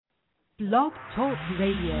Blog Talk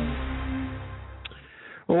Radio.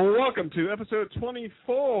 Welcome to episode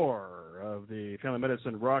 24 of the Family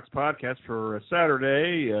Medicine Rocks podcast for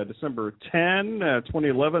Saturday, December 10,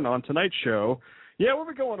 2011 on tonight's show. Yeah, we'll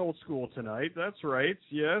be going old school tonight. That's right.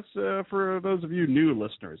 Yes, for those of you new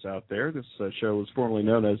listeners out there, this show was formerly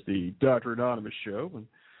known as the Dr. Anonymous Show. And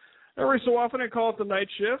every so often I call it the Night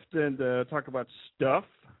Shift and talk about stuff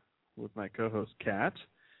with my co-host, Kat.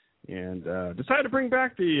 And decided to bring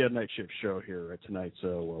back the Night Shift show here tonight.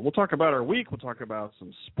 So we'll talk about our week. We'll talk about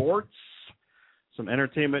some sports, some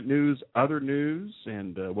entertainment news, other news,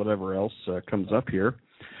 and whatever else comes up here.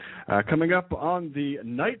 Coming up on the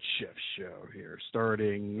Night Shift show here,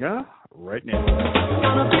 starting right now.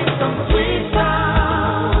 Gonna be some sweet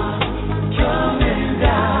sound coming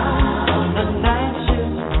down the night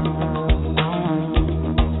shift.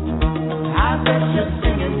 I bet you're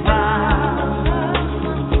singing loud.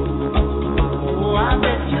 Oh, I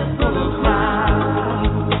bet you're gonna cry.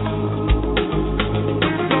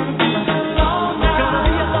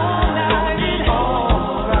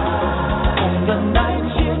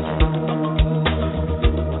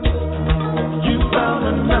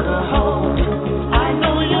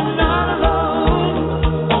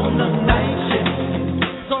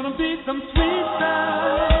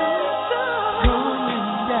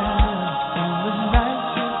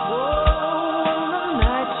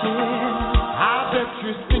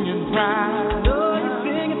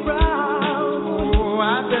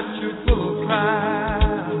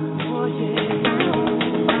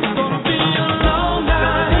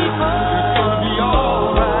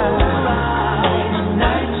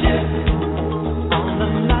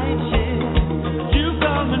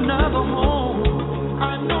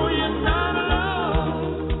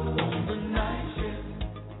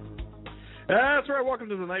 Welcome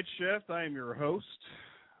to the Night Shift. I am your host,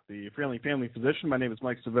 the Friendly Family Physician. My name is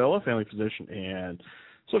Mike Savella, family physician and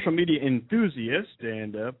social media enthusiast,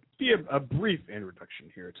 and be a brief introduction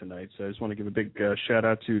here tonight. So I just want to give a big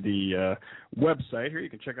shout-out to the website here. You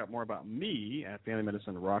can check out more about me at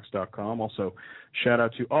FamilyMedicineRocks.com. Also,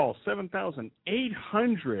 shout-out to all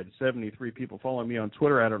 7,873 people following me on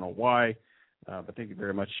Twitter. I don't know why. But thank you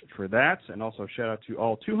very much for that. And also shout out to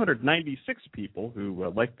all 296 people who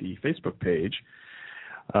like the Facebook page.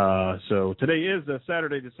 So today is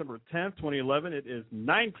Saturday, December 10th, 2011. It is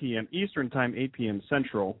 9 p.m. Eastern Time, 8 p.m.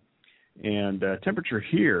 Central. And temperature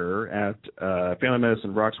here at Family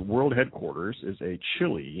Medicine Rocks World Headquarters is a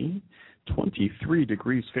chilly 23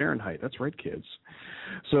 degrees Fahrenheit. That's right, kids.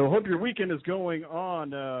 So hope your weekend is going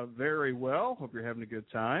on very well. Hope you're having a good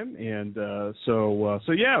time. And so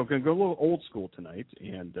yeah, we're going to go a little old school tonight.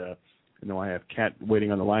 And I know I have Kat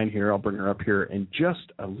waiting on the line here. I'll bring her up here in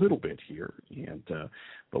just a little bit here. And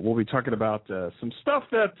but we'll be talking about some stuff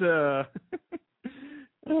that,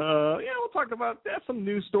 we'll talk about some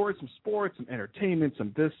news stories, some sports, some entertainment,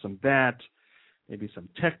 some this, some that, maybe some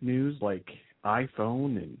tech news like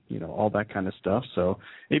iPhone and, all that kind of stuff. So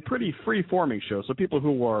a pretty free-forming show. So people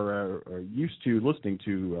who are used to listening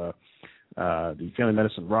to the Family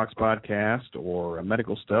Medicine Rocks podcast or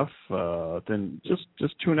medical stuff, then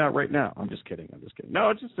just tune out right now. I'm just kidding.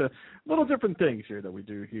 No, it's just a little different things here that we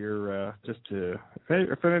do here just to,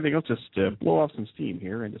 if anything else, just to blow off some steam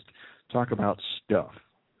here and just talk about stuff.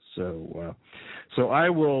 So I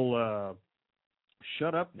will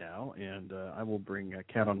shut up now, and I will bring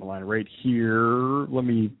Kat on the line right here. Let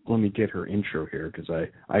me get her intro here because I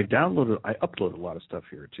uploaded a lot of stuff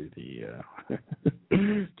here to the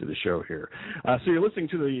to the show here. So you're listening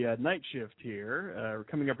to the Night Shift here.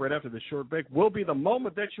 Coming up right after this short break will be the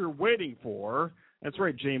moment that you're waiting for. That's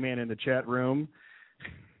right, J-Man in the chat room.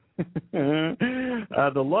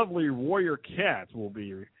 The lovely Warrior Kat will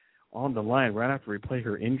be on the line right after we play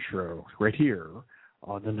her intro right here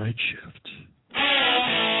on the Night Shift.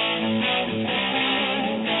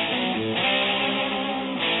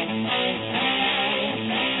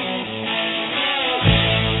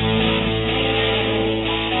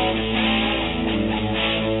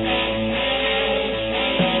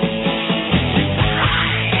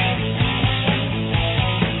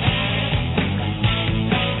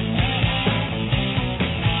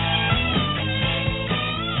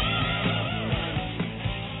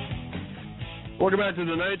 Welcome back to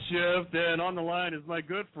the Night Shift, and on the line is my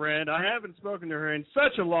good friend. I haven't spoken to her in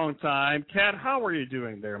such a long time. Kat, how are you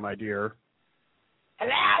doing there, my dear?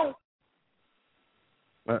 Hello?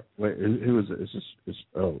 Wait, who is it? Is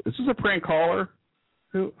this a prank caller?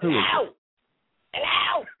 Who is it?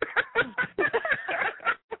 Hello?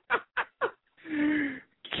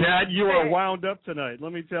 Kat, you are wound up tonight,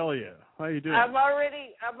 let me tell you. How you doing? I'm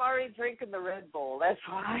already drinking the Red Bull, that's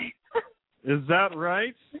why. Is that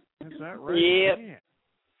right? Is that right? Yep.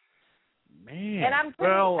 Man. And I'm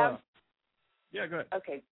yeah, go ahead.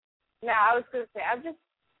 Okay. Now, I was going to say,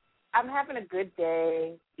 I'm having a good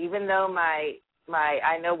day, even though my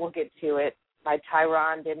I know we'll get to it. My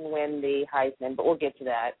Tyron didn't win the Heisman, but we'll get to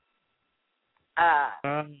that.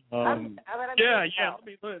 Let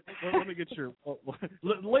me get your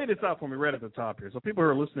lay this out for me right at the top here. So people who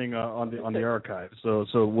are listening on the archive. So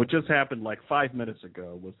what just happened like 5 minutes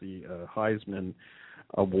ago was the Heisman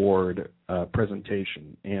Award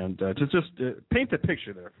presentation, and just paint the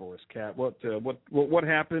picture there for us, Kat. What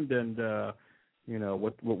happened, and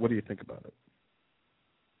what do you think about it?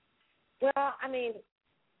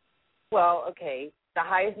 Well, okay, the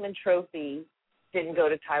Heisman Trophy didn't go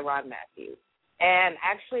to Tyrann Mathieu. And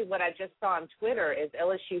actually what I just saw on Twitter is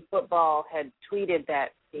LSU football had tweeted that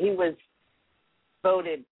he was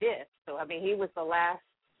voted fifth. So, he was the last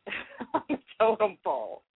on the totem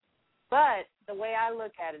pole. But the way I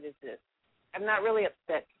look at it is this. I'm not really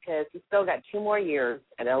upset because he's still got 2 more years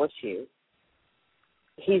at LSU.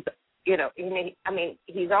 He's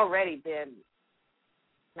already been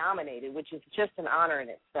nominated, which is just an honor in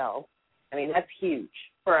itself. That's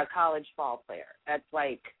huge for a college ball player. That's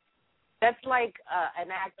like an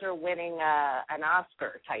actor winning an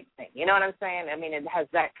Oscar type thing. You know what I'm saying? It has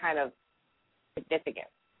that kind of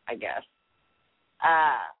significance, I guess.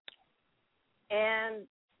 And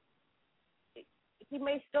he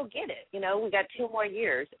may still get it. We got 2 more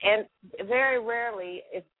years. And very rarely,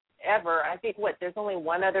 if ever, I think, there's only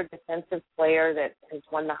one other defensive player that has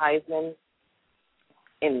won the Heisman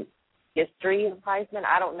in history of Heisman.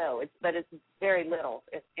 I don't know. It's very little,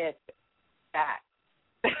 if that.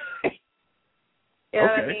 You know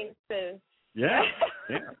what I mean? So, yeah.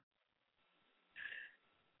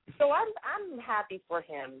 So I'm happy for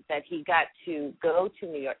him that he got to go to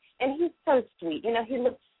New York. And he's so sweet. He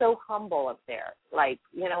looked so humble up there.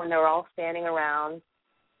 When they were all standing around,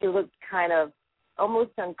 he looked kind of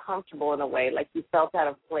almost uncomfortable in a way, like he felt out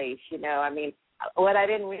of place, What I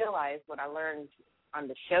didn't realize, what I learned on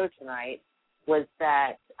the show tonight, was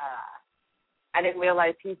that I didn't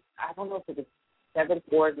realize I don't know if it was 7th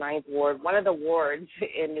Ward, 9th Ward, one of the wards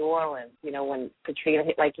in New Orleans, when Katrina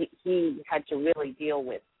hit, he had to really deal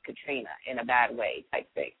with Katrina in a bad way type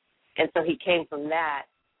thing. And so he came from that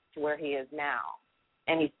to where he is now,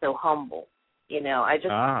 and he's so humble. I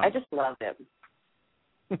just love him.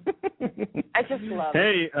 I just love him.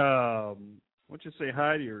 Hey, why don't you say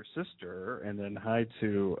hi to your sister, and then hi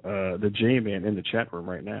to the J-Man in the chat room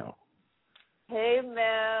right now. Hey,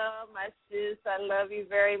 Mel, my sis, I love you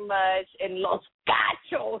very much. And Los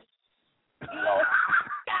Cachos. Los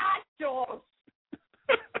Cachos.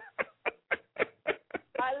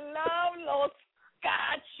 I love Los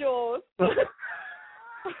Cachos.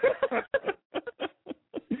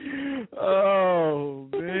 Oh,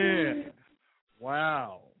 man.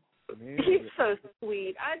 Wow. Man. He's so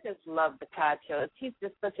sweet. I just love the Cachos. He's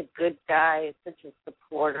just such a good guy, such a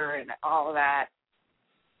supporter and all of that.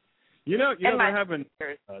 They're having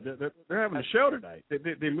a show tonight.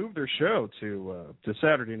 They moved their show to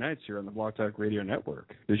Saturday nights here on the Blog Talk Radio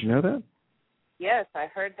Network. Did you know that? Yes, I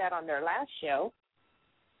heard that on their last show.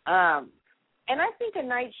 And I think a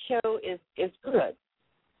night show is good,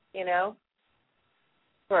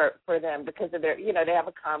 for them because of their, they have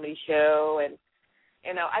a comedy show, and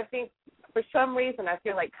I think for some reason I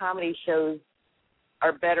feel like comedy shows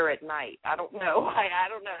are better at night. I don't know. I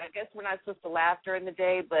don't know. I guess we're not supposed to laugh during the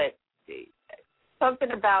day, but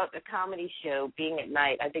something about a comedy show being at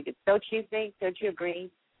night, I think it's, don't you think? Don't you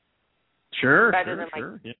agree? Sure,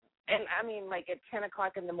 sure. Yeah. And at 10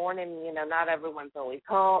 o'clock in the morning, not everyone's always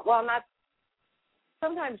home. Well,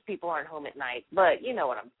 sometimes people aren't home at night, but you know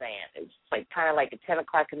what I'm saying. It's kind of like at 10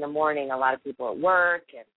 o'clock in the morning, a lot of people are at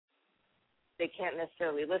work, and they can't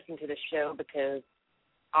necessarily listen to the show because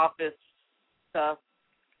office stuff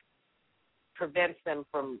prevents them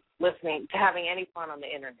from listening to having any fun on the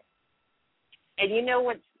internet. And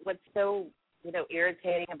what's so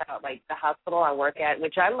irritating about the hospital I work at,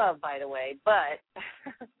 which I love, by the way, but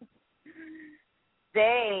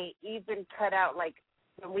they even cut out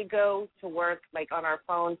when we go to work on our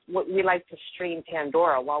phones, we like to stream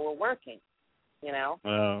Pandora while we're working,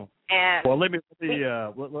 Oh. And well, let me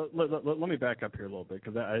back up here a little bit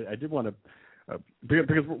because I did want to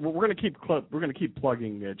because we're going to keep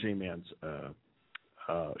plugging J-Man's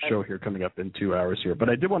show here coming up in 2 hours here. But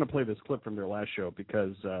I did want to play this clip from their last show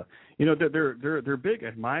because they're big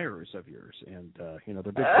admirers of yours, and they're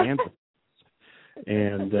big fans of yours.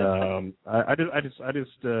 And I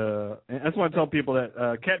just want to tell people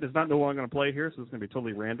that Kat does not know what I'm going to play here, so it's going to be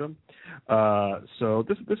totally random. So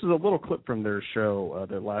this is a little clip from their show,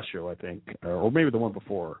 their last show, I think, or maybe the one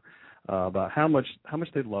before. about how much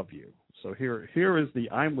they love you. So here is the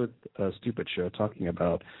I'm with Stupid show talking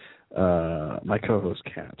about my co-host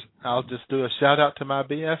Kat. I'll just do a shout out to my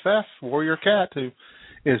BFF, Warrior Cat, who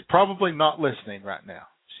is probably not listening right now.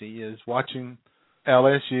 She is watching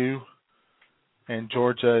LSU and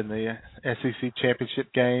Georgia in the SEC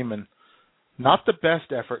championship game, and not the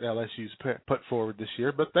best effort LSU's put forward this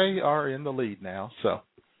year, but they are in the lead now. So,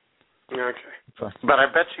 okay, but I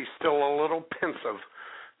bet she's still a little pensive.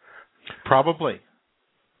 Probably.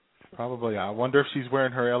 I wonder if she's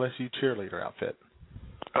wearing her LSU cheerleader outfit.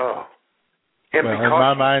 Oh, and well, in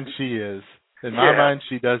my mind, she is. In my mind,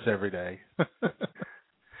 she does every day.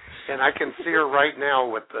 And I can see her right now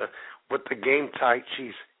with the game tight.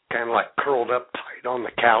 She's kind of like curled up tight on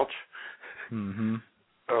the couch. Mm-hmm.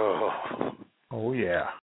 Oh yeah.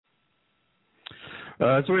 So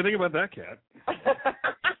what do you think about that, Kat?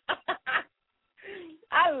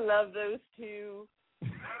 I love those two.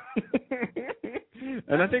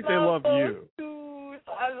 And I think they love you.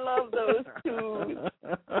 I love those two.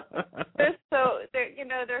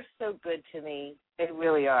 They're so good to me. They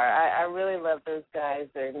really are. I really love those guys.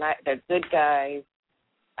 They're good guys.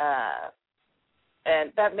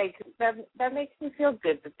 And that makes me feel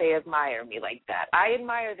good that they admire me like that. I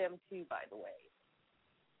admire them too, by the way.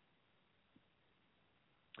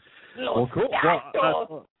 Well, cool.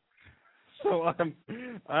 Well, so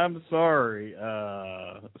I'm sorry.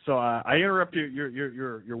 So I interrupted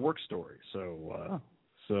your work story. So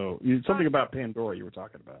something about Pandora you were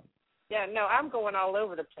talking about. Yeah, no, I'm going all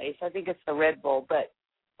over the place. I think it's the Red Bull, but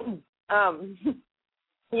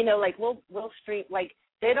like we'll stream, like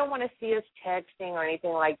they don't want to see us texting or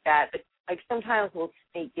anything like that. But like sometimes we'll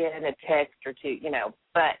sneak in a text or two,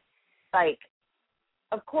 But like,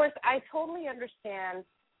 of course, I totally understand.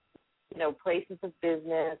 Places of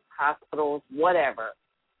business, hospitals, whatever,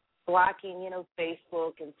 blocking,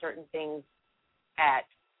 Facebook and certain things at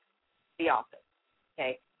the office,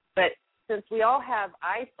 okay? But since we all have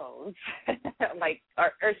iPhones,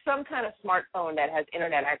 or some kind of smartphone that has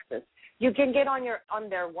internet access, you can get on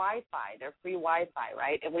their Wi-Fi, their free Wi-Fi,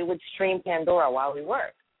 right? And we would stream Pandora while we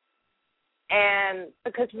work. And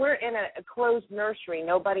because we're in a closed nursery,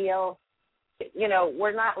 nobody else,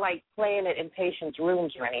 we're not like playing it in patients'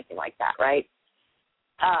 rooms or anything like that, right?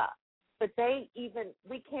 But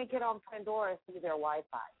we can't get on Pandora through their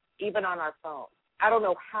Wi-Fi, even on our phone. I don't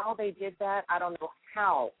know how they did that.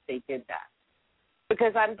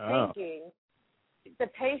 Because I'm thinking the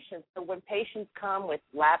patients, so when patients come with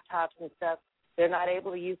laptops and stuff, they're not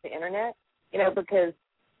able to use the internet, because,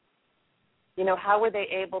 how were they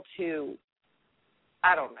able to,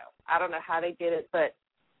 I don't know how they did it, but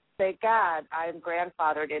thank God I'm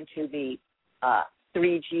grandfathered into the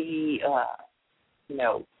 3G,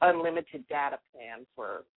 unlimited data plan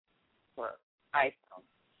for iPhone.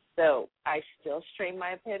 So I still stream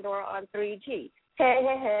my Pandora on 3G. Hey.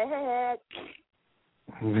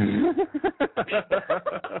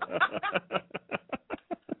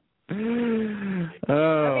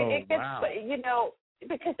 Wow.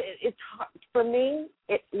 Because it's hard. For me,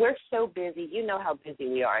 we're so busy. You know how busy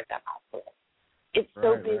we are at that hospital. It's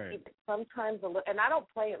so busy that sometimes and I don't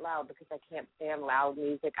play it loud because I can't stand loud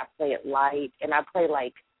music. I play it light, and I play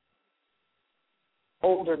like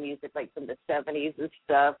older music, like from the 70s and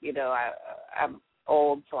stuff. I'm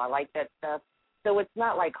old, so I like that stuff. So it's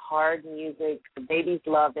not like hard music. The babies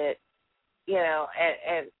love it,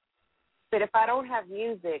 but if I don't have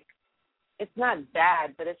music, it's not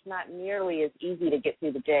bad, but it's not nearly as easy to get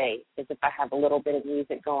through the day as if I have a little bit of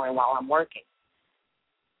music going while I'm working.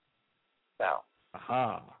 So.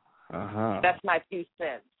 That's my 2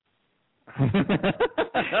 cents. I'm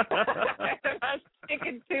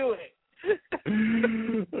sticking to it.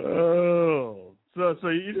 So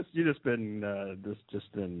you just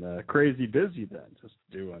been crazy busy then, just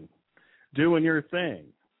doing your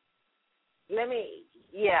thing.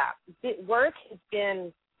 Work has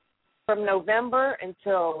been from November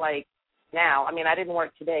until like now. I mean, I didn't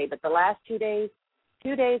work today, but the last 2 days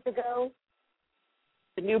ago,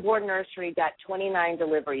 the newborn nursery got 29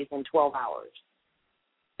 deliveries in 12 hours,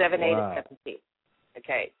 7A to 7P.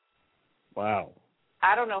 Okay. Wow.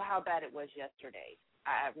 I don't know how bad it was yesterday.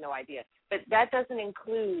 I have no idea. But that doesn't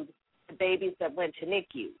include the babies that went to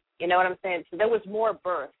NICU. You know what I'm saying? So there was more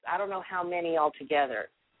births. I don't know how many altogether.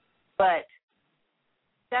 But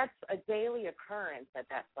that's a daily occurrence at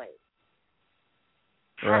that place.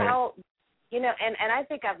 Right. And I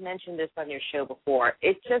think I've mentioned this on your show before.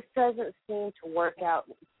 It just doesn't seem to work out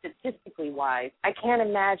statistically wise. I can't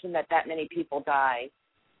imagine that many people die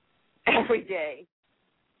every day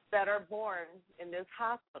that are born in this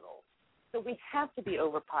hospital. So we have to be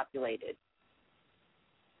overpopulated.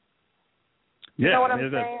 Yeah, You know what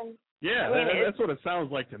I'm saying? Yeah, I mean, that's what it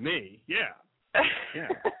sounds like to me. Yeah. Yeah.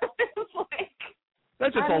 It's like,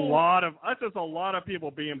 that's just a lot of people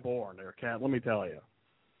being born there, Kat, let me tell you.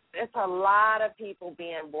 It's a lot of people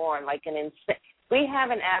being born, like an insane. We have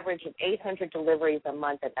an average of 800 deliveries a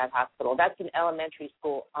month at that hospital. That's an elementary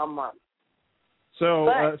school a month. So,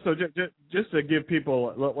 just to give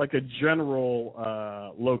people like a general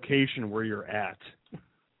location where you're at.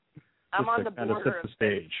 I'm on the border border of the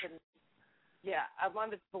stage. I'm on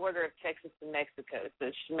the border of Texas and Mexico, so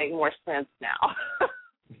it should make more sense now.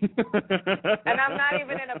 And I'm not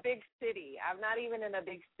even in a big city. I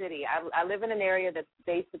live in an area that's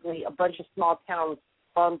basically a bunch of small towns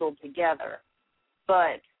bundled together.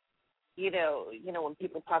 But, you know, when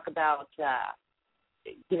people talk about,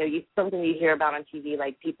 something you hear about on TV,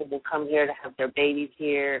 like people will come here to have their babies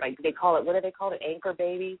here. Like they call it, what do they call it, anchor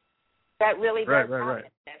babies? That really does happen. Right.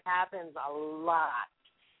 It happens a lot.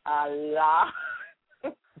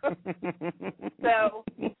 So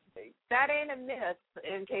that ain't a myth.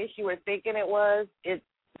 In case you were thinking it was, it's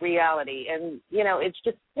reality. And, it's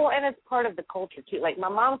just, and it's part of the culture, too. Like, my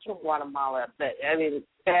mom's from Guatemala, but,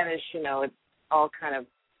 Spanish, it's all kind of,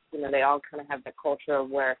 they all kind of have the culture of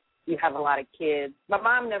where you have a lot of kids. My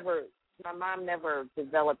mom never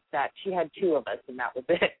developed that. She had 2 of us, and that was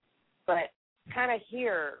it. But kind of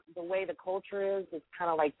here, the way the culture is, it's kind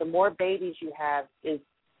of like the more babies you have is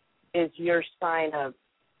your sign of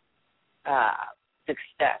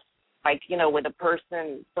success. Like, with a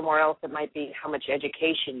person somewhere else, it might be how much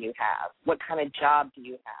education you have, what kind of job do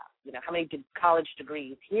you have, how many college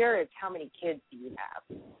degrees. Here, it's how many kids do you have.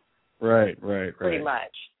 Right. Pretty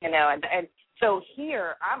much, and so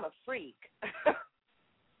here, I'm a freak.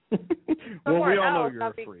 Well, we all know you're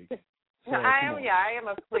a freak. So, I am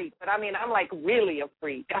a freak, but I'm like really a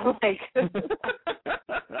freak. I'm like,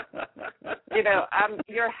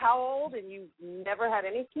 you're how old and you've never had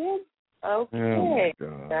any kids? Okay.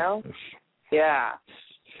 Oh, yeah.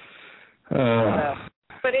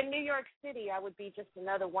 But in New York City, I would be just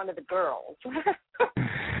another one of the girls.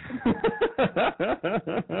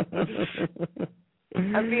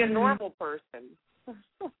 I'd be a normal person.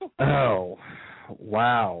 Oh,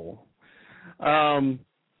 wow.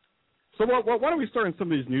 So why don't we start on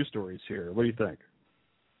some of these news stories here? What do you think?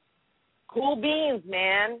 Cool beans,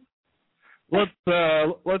 man. Let's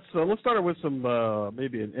start with some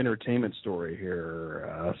maybe an entertainment story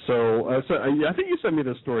here. So I think you sent me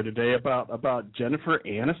this story today about Jennifer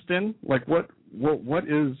Aniston. Like what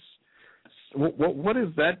is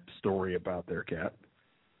that story about there, Kat?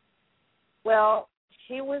 Well,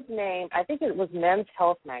 she was named, I think it was Men's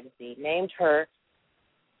Health magazine, named her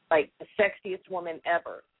like the sexiest woman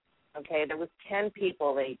ever. Okay, there was 10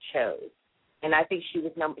 people they chose, and I think she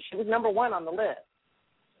was number 1 on the list.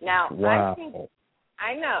 Now, wow.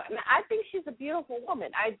 I know. I think she's a beautiful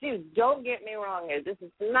woman. I do. Don't get me wrong here. This is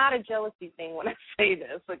not a jealousy thing when I say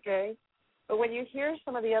this, okay? But when you hear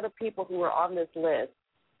some of the other people who are on this list,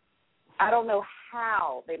 I don't know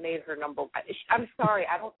how they made her number 1. I'm sorry.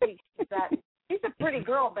 I don't think she's that. She's a pretty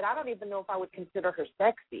girl, but I don't even know if I would consider her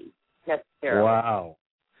sexy necessarily. Wow.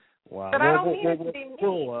 But I don't mean it to be mean.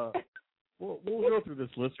 We'll go through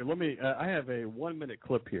this list here. Let me. I have a 1-minute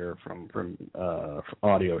clip here from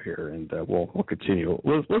audio here, and we'll continue.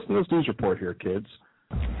 Listen to this news report here, kids.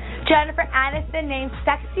 Jennifer Aniston named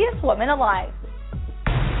sexiest woman alive.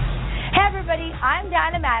 Hey everybody, I'm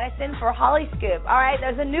Diana Madison for Holly Scoop. All right,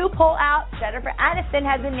 there's a new poll out. Jennifer Aniston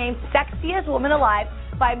has been named sexiest woman alive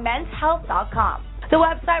by menshealth.com. The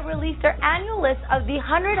website released their annual list of the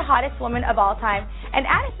 100 hottest women of all time, and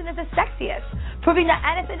Aniston is the sexiest, proving that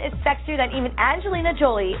Aniston is sexier than even Angelina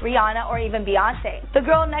Jolie, Rihanna, or even Beyonce. The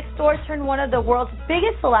girl next door turned one of the world's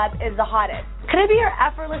biggest celebs is the hottest. Could it be her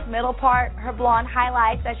effortless middle part, her blonde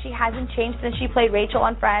highlights that she hasn't changed since she played Rachel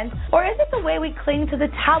on Friends? Or is it the way we cling to the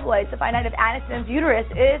tabloids to find out if Aniston's uterus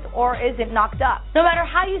is or isn't knocked up? No matter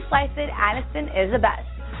how you slice it, Aniston is the best.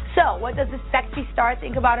 So, what does this sexy star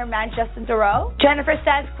think about her man Justin Theroux? Jennifer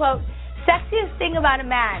says, quote, "Sexiest thing about a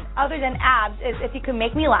man, other than abs, is if he can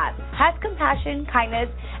make me laugh, has compassion, kindness,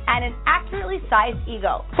 and an accurately sized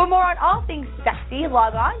ego." For more on all things sexy,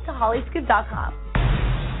 log on to hollyscoop.com.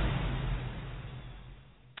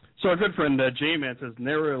 So our good friend J-Mance has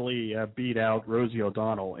narrowly beat out Rosie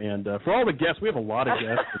O'Donnell. And for all the guests, we have a lot of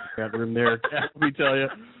guests in the room there, let me tell you.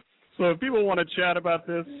 So if people want to chat about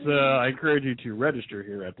this, I encourage you to register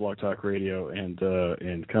here at Blog Talk Radio and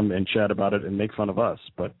come and chat about it and make fun of us.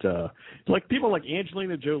 But like people like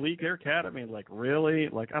Angelina Jolie, their cat, I mean, like really,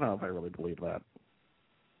 like I don't know if I really believe that.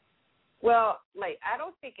 Well, like I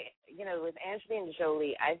don't think with Angelina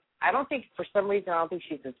Jolie, I don't think for some reason I don't think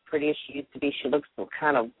she's as pretty as she used to be. She looks so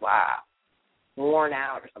kind of worn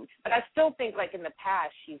out or something. But I still think, like, in the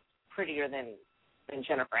past, she's prettier than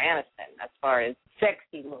Jennifer Aniston as far as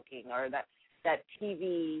sexy looking, or that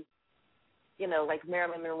TV, you know, like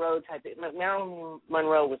Marilyn Monroe type. Marilyn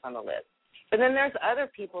Monroe was on the list. But then there's other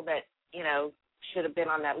people that, you know, should have been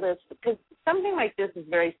on that list, because something like this is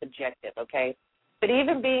very subjective, okay? But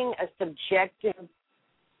even being a subjective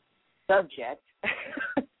subject,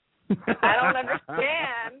 I don't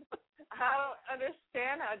understand how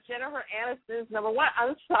Jennifer Aniston is number one.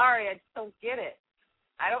 I'm sorry, I just don't get it.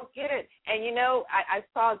 I don't get it. And, you know, I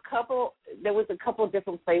saw there was a couple of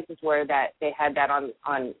different places where that they had that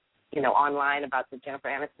on you know, online about the Jennifer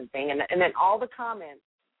Aniston thing. And then all the comments,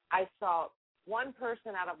 I saw one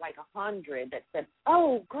person out of like 100 that said,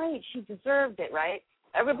 oh, great, she deserved it, right?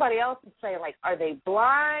 Everybody else would say, like, are they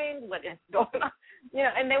blind? What is going on? You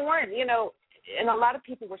know, and they weren't, you know, and a lot of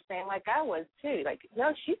people were saying, like I was too, like,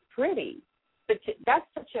 no, she's pretty. But that's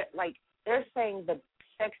such a, like, they're saying the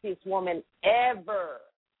sexiest woman ever.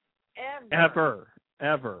 Yeah. Ever.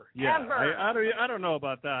 Ever. I don't know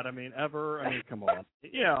about that. I mean, ever. I mean, come on.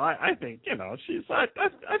 Yeah, I think, you know,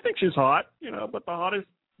 I think she's hot, you know, but the hottest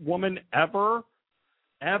woman ever?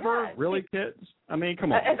 Yeah, really, kids? I mean,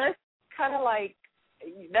 come on. That's kind of like,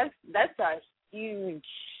 that's a huge,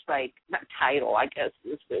 like, not title, I guess,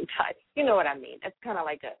 it's the title. You know what I mean? It's kind of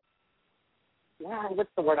like what's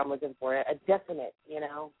the word I'm looking for? A definite, you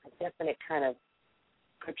know, a definite kind of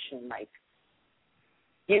description. Like,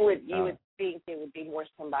 you would think it would be more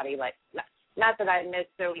somebody like, not that I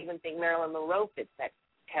necessarily even think Marilyn Monroe fits that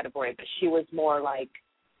category, but she was more like,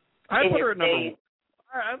 I put her at number one.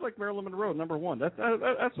 I like Marilyn Monroe, number one. That's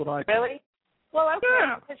what I think. Really? Well, okay.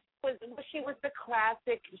 Yeah. She was the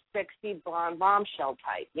classic sexy blonde bombshell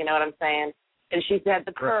type. You know what I'm saying? And she had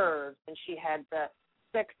the curves, and she had the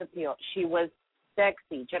sex appeal. She was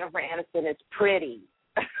sexy. Jennifer Aniston is pretty.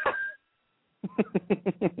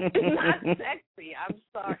 She's not sexy. I'm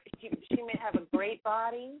sorry. She may have a great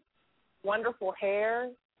body, wonderful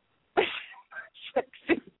hair.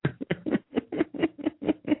 Sexy.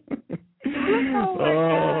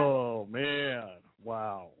 Oh man!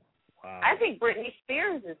 Wow. I think Britney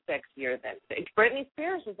Spears is sexier than Britney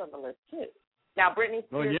Spears is on the list too. Now Britney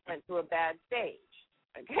Spears went through a bad stage,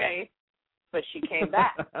 okay, but she came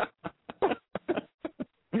back.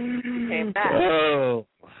 She came back. Oh,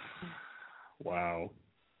 wow.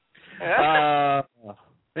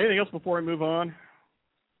 Anything else before we move on?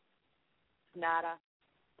 Nada.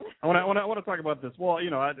 I want to talk about this. Well, you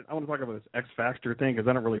know, I want to talk about this X Factor thing because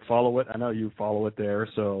I don't really follow it. I know you follow it there,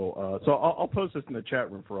 so I'll post this in the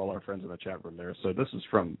chat room for all our friends in the chat room there. So this is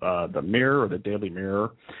from the Mirror, or the Daily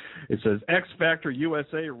Mirror. It says X Factor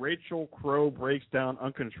USA: Rachel Crow breaks down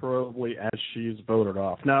uncontrollably as she's voted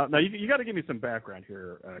off. Now you got to give me some background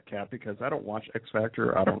here, Kat, because I don't watch X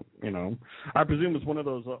Factor. I don't, you know, I presume it's one of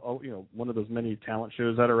those one of those many talent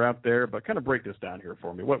shows that are out there. But kind of break this down here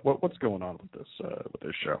for me. What's going on with this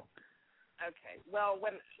show? Okay. Well,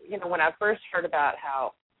 when I first heard about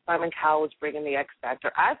how Simon Cowell was bringing the X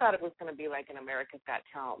Factor, I thought it was going to be like an America's Got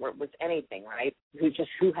Talent, where it was anything, right?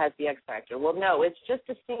 Who has the X Factor? Well, no, it's just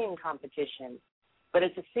a singing competition, but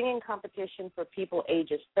it's a singing competition for people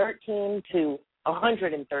ages 13 to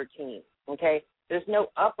 113. Okay, there's no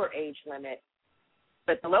upper age limit,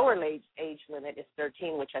 but the lower age limit is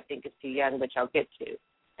 13, which I think is too young, which I'll get to.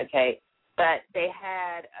 Okay. But they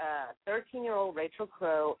had a 13-year-old Rachel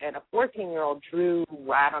Crow and a 14-year-old Drew,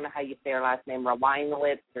 I don't know how you say her last name,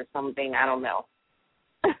 Rawinowitz or something, I don't know.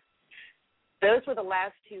 Those were the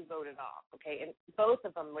last two voted off, okay? And both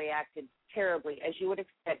of them reacted terribly, as you would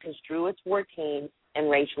expect, because Drew is 14 and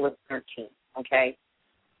Rachel is 13, okay?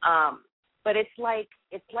 But it's like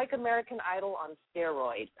American Idol on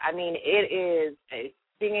steroids. I mean, it is a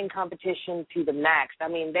singing competition to the max. I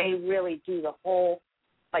mean, they really do the whole.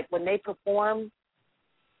 Like, when they perform,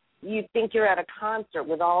 you think you're at a concert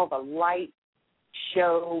with all the light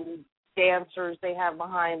show dancers they have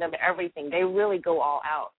behind them, everything. They really go all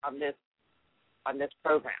out on this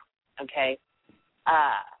program, okay?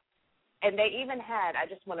 And they even had, I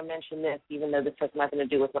just want to mention this, even though this has nothing to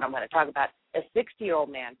do with what I'm going to talk about, a 60-year-old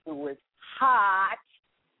man who was hot,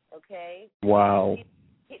 okay? Wow.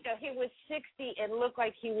 He was 60 and looked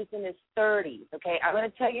like he was in his 30s, okay? I'm going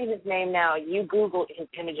to tell you his name now. You Google his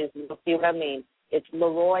images and you'll see what I mean. It's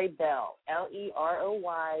Leroy Bell,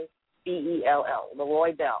 Leroybell,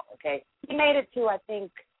 Leroy Bell, okay? He made it to, I think,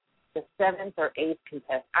 the 7th or 8th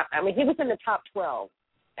contest. I mean, he was in the top 12,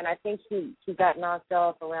 and I think he got knocked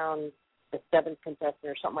off around the 7th contestant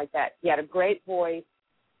or something like that. He had a great voice,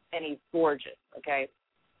 and he's gorgeous, okay?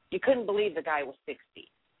 You couldn't believe the guy was 60.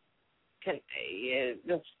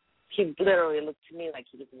 he literally looked to me like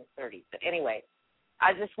he was in his 30s. But anyway,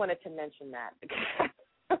 I just wanted to mention that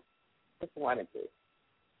because just wanted to.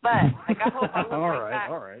 But like, I hope I look like that.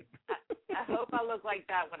 All right. I hope I look like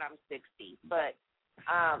that when I'm 60. But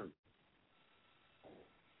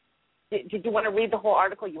did you want to read the whole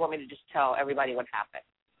article? You want me to just tell everybody what happened?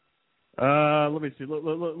 Let me see.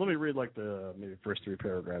 Let me read like the maybe first 3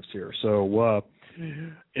 paragraphs here. So,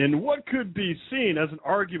 in what could be seen as an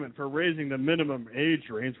argument for raising the minimum age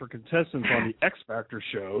range for contestants on the X Factor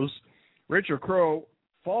shows, Rachel Crow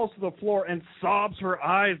falls to the floor and sobs her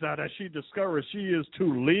eyes out as she discovers she is to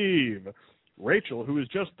leave. Rachel, who is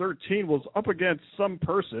just 13, was up against some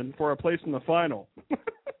person for a place in the final.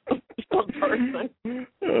 Some person.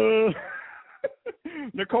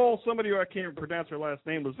 Nicole, somebody who I can't pronounce her last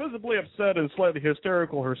name, was visibly upset and slightly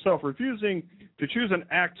hysterical herself, refusing to choose an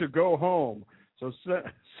act to go home. So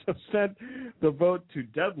sent the vote to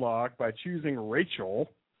deadlock by choosing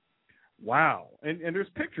Rachel. Wow. And there's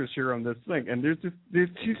pictures here on this thing, and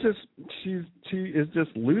she is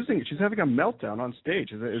just losing it. She's having a meltdown on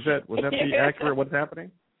stage. Was that the accurate what's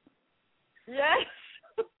happening? Yes.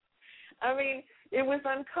 I mean, it was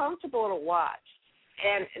uncomfortable to watch.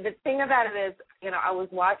 And the thing about it is, I was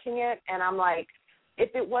watching it, and I'm like,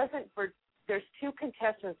 if it wasn't for, there's 2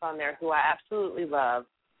 contestants on there who I absolutely love,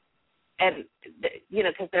 and,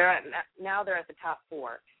 because they're at the top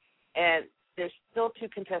 4, and there's still 2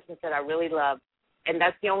 contestants that I really love, and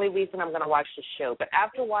that's the only reason I'm going to watch the show. But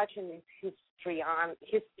after watching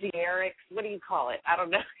hysterics, what do you call it? I don't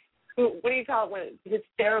know. What do you call it?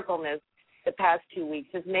 Hystericalness the past 2 weeks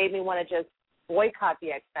has made me want to just boycott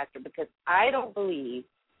the X Factor, because I don't believe,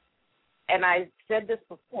 and I said this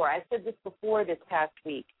before this past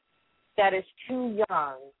week, that it's too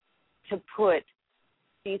young to put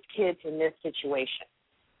these kids in this situation.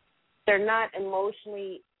 They're not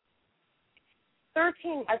emotionally, a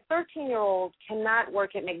 13-year-old cannot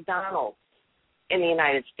work at McDonald's in the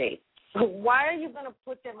United States. So why are you going to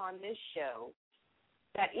put them on this show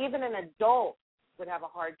that even an adult would have a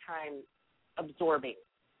hard time absorbing?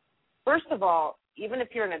 First of all, even if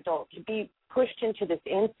you're an adult, to be pushed into this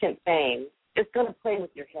instant fame is going to play with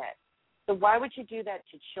your head. So why would you do that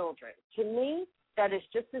to children? To me, that is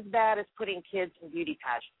just as bad as putting kids in beauty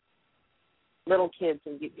pageants, little kids.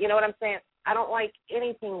 You know what I'm saying? I don't like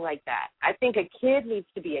anything like that. I think a kid needs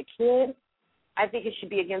to be a kid. I think it should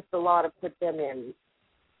be against the law to put them in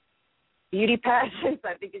beauty pageants.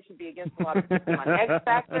 I think it should be against the law to put them on X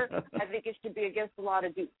Factor. I think it should be against the law to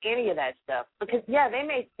do any of that stuff. Because, yeah, they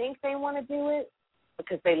may think they want to do it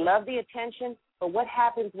because they love the attention, but what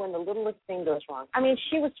happens when the littlest thing goes wrong? I mean,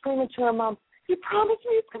 she was screaming to her mom, "You promise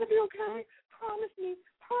me it's going to be okay? Promise me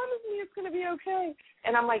it's going to be okay."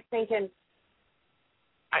 And I'm like thinking,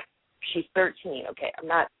 she's 13, okay, I'm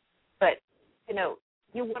not, but,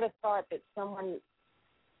 you would have thought that someone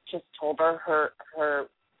just told her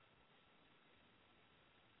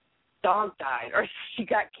dog died or she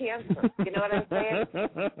got cancer. You know what I'm saying?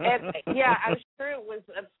 And, yeah, I'm sure it was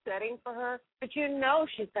upsetting for her, but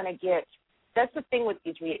she's going to get – that's the thing with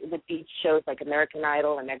these shows like American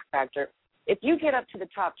Idol and X Factor. If you get up to the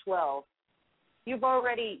top 12, you've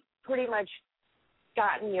already pretty much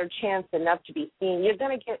gotten your chance enough to be seen. You're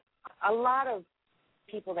going to get a lot of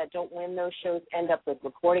people that don't win those shows end up with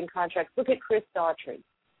recording contracts. Look at Chris Daughtry.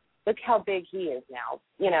 Look how big he is now,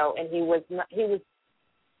 and he was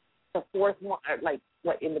the 4th one,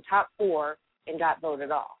 in the top 4 and got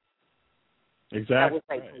voted off. Exactly.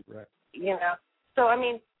 That was right. So, I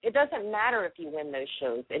mean, it doesn't matter if you win those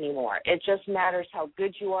shows anymore. It just matters how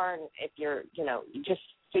good you are and if you're, just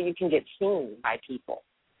so you can get seen by people.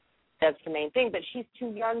 That's the main thing. But she's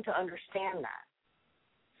too young to understand that.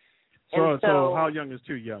 So how young is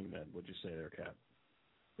too young then, would you say there, Kat?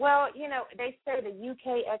 Well, they say the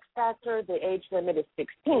UK X Factor, the age limit is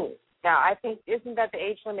 16. Now, I think, isn't that the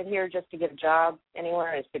age limit here just to get a job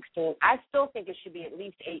anywhere is 16? I still think it should be at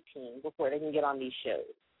least 18 before they can get on these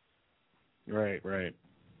shows. Right.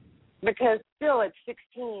 Because still at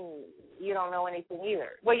 16, you don't know anything either.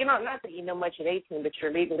 Well, not that you know much at 18, but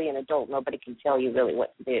you're legally an adult. Nobody can tell you really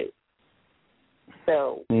what to do.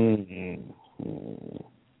 So. Mm-hmm.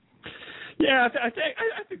 Yeah, I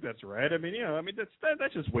think that's right. I mean,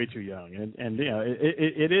 that's just way too young, and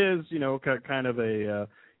it is kind of a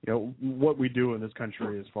what we do in this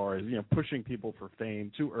country as far as pushing people for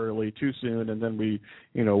fame too early, too soon, and then we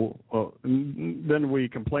then we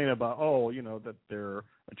complain about that they're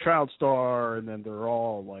a child star, and then they're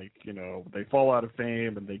all they fall out of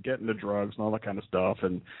fame and they get into drugs and all that kind of stuff,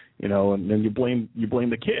 and and then you blame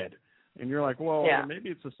the kid. And you're like, well, maybe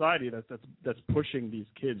it's society that's pushing these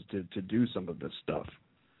kids to do some of this stuff.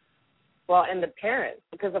 Well, and the parents,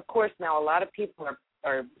 because of course now a lot of people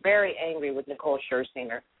are very angry with Nicole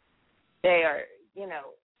Scherzinger. They are,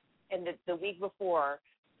 and the week before,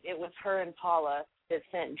 it was her and Paula that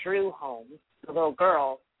sent Drew home, the little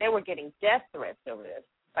girl. They were getting death threats over this.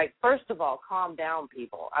 Like, first of all, calm down,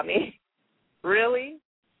 people. I mean, really?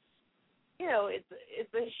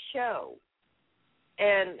 It's a show.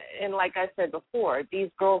 And like I said before, these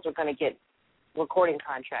girls are going to get recording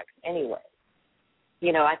contracts anyway.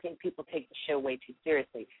 I think people take the show way too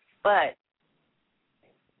seriously. But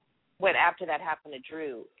after that happened to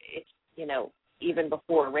Drew, it's, even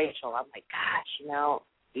before Rachel, I'm like, gosh,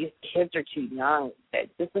 these kids are too young.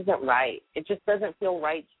 This isn't right. It just doesn't feel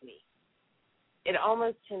right to me. It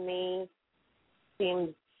almost, to me,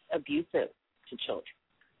 seems abusive to children.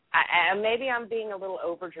 Maybe I'm being a little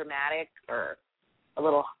over-dramatic or a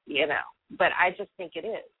little, but I just think it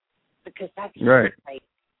is. Because that's right. Like,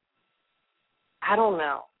 I don't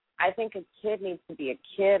know. I think a kid needs to be a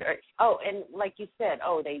kid. And like you said,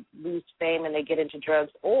 they lose fame and they get into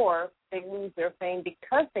drugs, or they lose their fame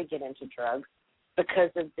because they get into drugs because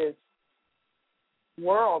of this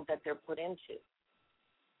world that they're put into.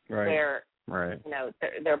 Right. Where,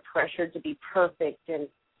 they're pressured to be perfect and,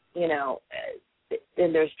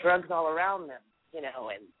 and there's drugs all around them, and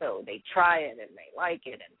so they try it and they like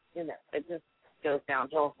it and, it just goes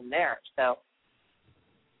downhill from there. So,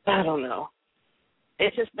 I don't know.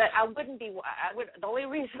 It's just that the only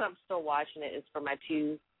reason I'm still watching it is for my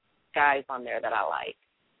two guys on there that I like.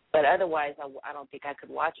 But otherwise, I don't think I could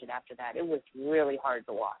watch it after that. It was really hard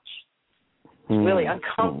to watch. It's really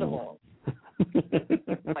uncomfortable.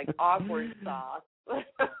 Like awkward sauce.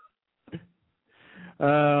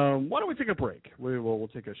 Why don't we take a break? We'll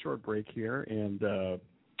take a short break here, and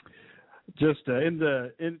just in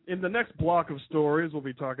the next block of stories, we'll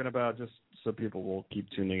be talking about, just so people will keep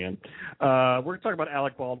tuning in. We're going to talk about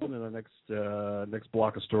Alec Baldwin in the next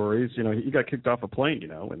block of stories. He got kicked off a plane,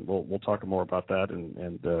 and we'll talk more about that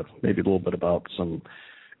and maybe a little bit about some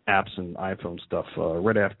apps and iPhone stuff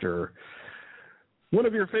right after one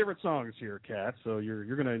of your favorite songs here, Kat. So you're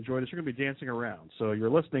going to enjoy this. You're going to be dancing around. So you're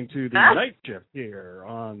listening to the Night Shift here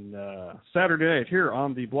on Saturday night here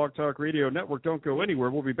on the Blog Talk Radio Network. Don't go anywhere.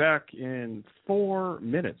 We'll be back in 4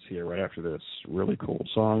 minutes here right after this really cool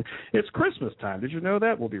song. It's Christmas time. Did you know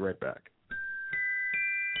that? We'll be right back.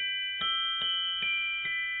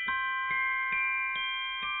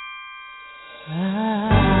 I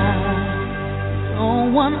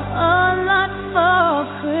don't want a lot for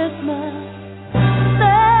Christmas.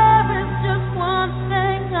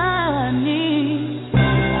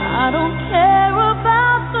 I don't care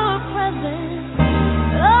about the presents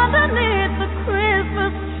underneath the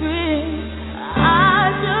Christmas tree.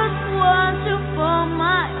 I just want you for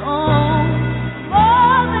my own,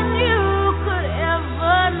 more than you could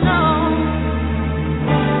ever know.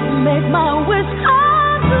 Make my wish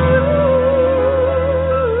come true.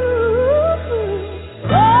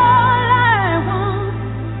 All I want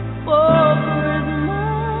for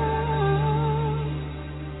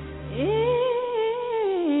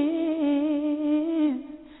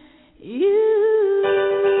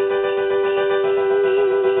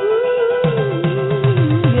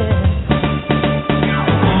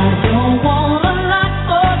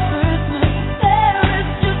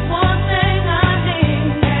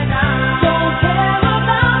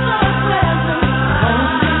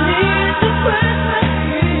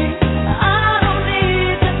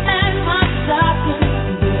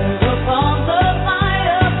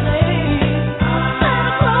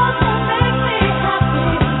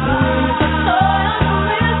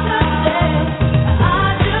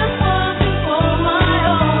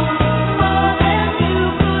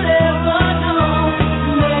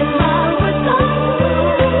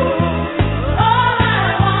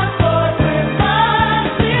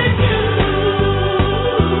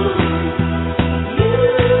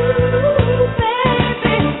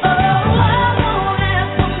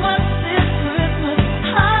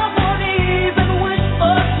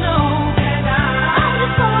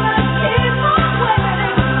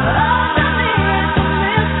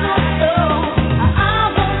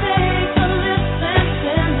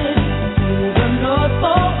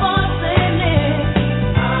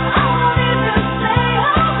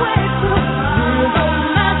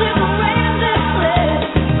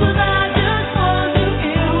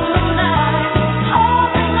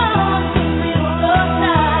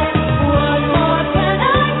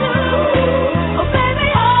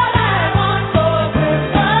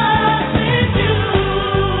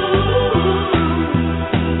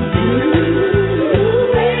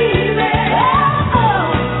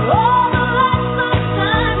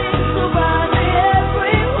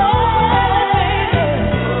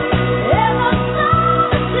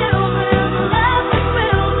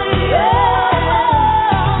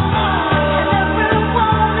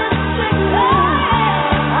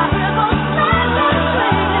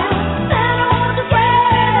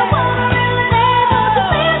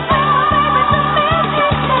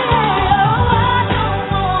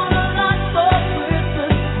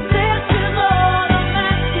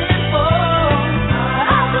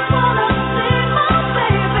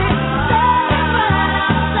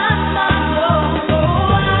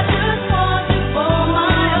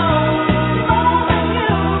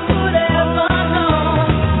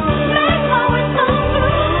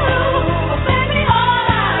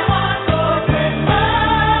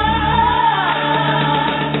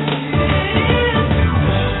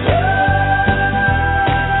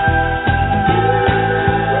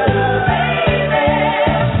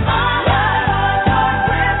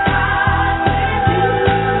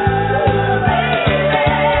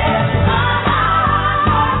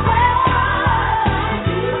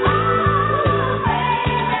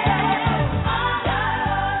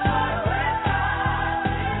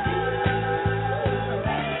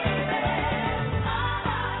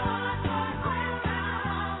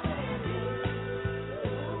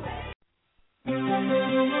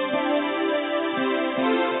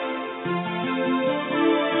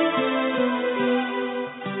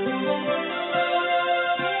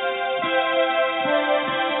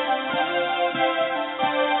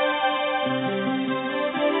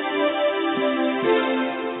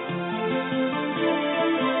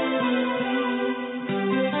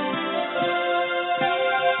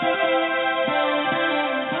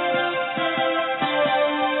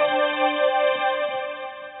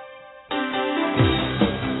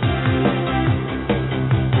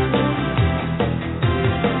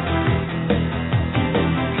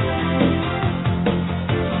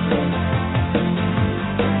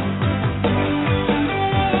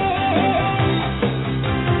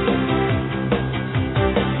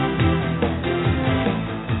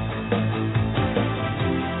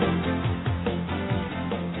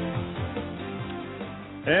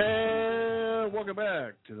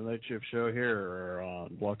Night Shift Show here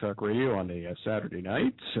on Blog Talk Radio on a Saturday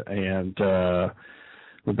night, and we're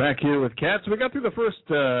back here with Kat. So we got through the first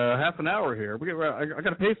half an hour here. I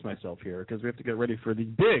got to pace myself here because we have to get ready for the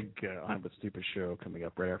big I'm But Stupid show coming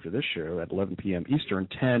up right after this show at 11 p.m. Eastern,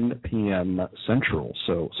 10 p.m. Central.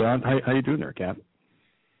 So how you doing there, Kat?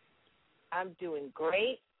 I'm doing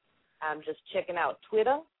great. I'm just checking out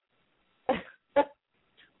Twitter.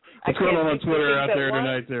 What's going on Twitter out there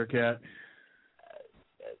tonight there, Kat?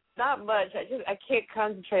 Not much. I can't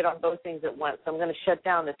concentrate on both things at once, so I'm going to shut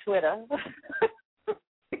down the Twitter.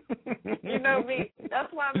 You know me. That's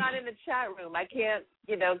why I'm not in the chat room. I can't,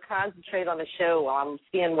 concentrate on the show while I'm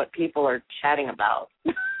seeing what people are chatting about.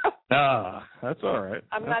 That's all right.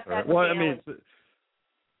 I'm not that. Well, I mean,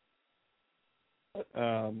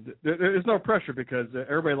 there's no pressure because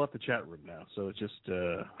everybody left the chat room now, so it's just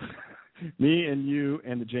me and you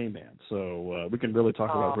and the J-Man. So we can really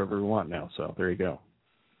talk about whatever we want now. So there you go.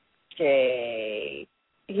 Jay,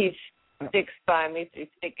 he sticks by me through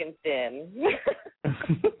thick and thin.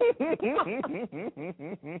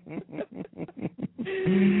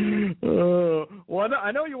 Well,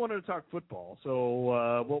 I know you wanted to talk football,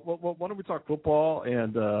 so why don't we talk football?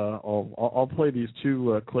 And I'll play these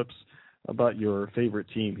two clips about your favorite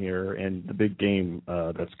team here and the big game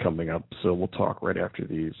that's coming up. So we'll talk right after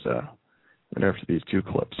these two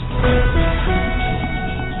clips.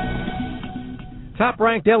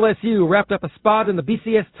 Top-ranked LSU wrapped up a spot in the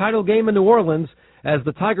BCS title game in New Orleans as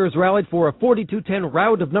the Tigers rallied for a 42-10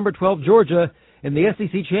 rout of number 12 Georgia in the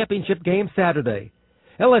SEC championship game Saturday.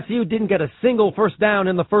 LSU didn't get a single first down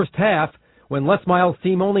in the first half when Les Miles'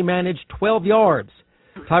 team only managed 12 yards.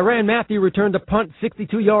 Tyrann Mathieu returned a punt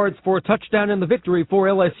 62 yards for a touchdown in the victory for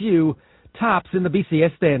LSU, tops in the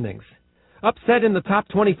BCS standings. Upset in the top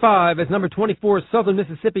 25 as number 24 Southern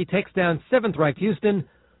Mississippi takes down 7th-ranked Houston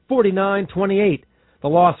 49-28. The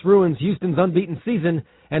loss ruins Houston's unbeaten season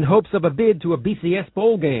and hopes of a bid to a BCS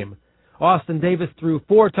bowl game. Austin Davis threw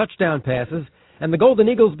 4 touchdown passes, and the Golden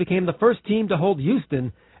Eagles became the first team to hold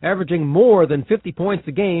Houston, averaging more than 50 points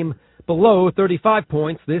a game, below 35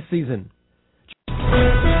 points this season.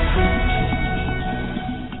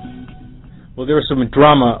 Well, there was some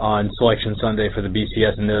drama on Selection Sunday for the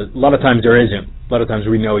BCS, and a lot of times there isn't. A lot of times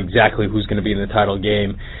we know exactly who's going to be in the title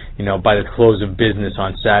game, by the close of business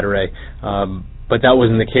on Saturday. But that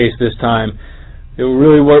wasn't the case this time. We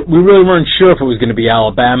really weren't sure if it was going to be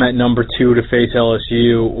Alabama at number 2 to face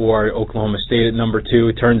LSU or Oklahoma State at number 2.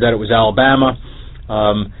 It turns out it was Alabama.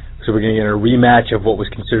 So we're going to get a rematch of what was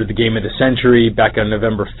considered the game of the century back on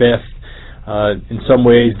November 5th. In some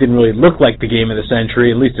ways, didn't really look like the game of the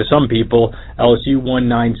century, at least to some people. LSU won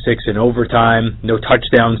 9-6 in overtime. No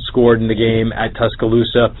touchdowns scored in the game at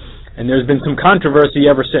Tuscaloosa. And there's been some controversy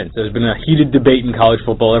ever since. There's been a heated debate in college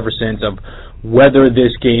football ever since of whether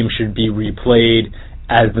this game should be replayed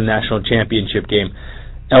as the national championship game.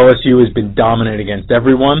 LSU has been dominant against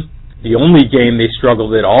everyone. The only game they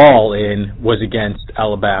struggled at all in was against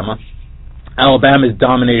Alabama. Alabama has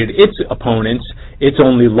dominated its opponents. Its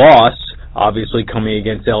only loss, obviously coming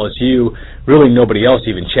against LSU, really nobody else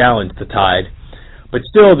even challenged the Tide. But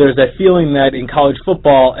still, there's that feeling that in college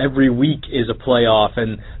football, every week is a playoff,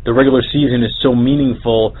 and the regular season is so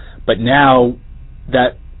meaningful. But now,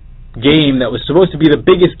 that game that was supposed to be the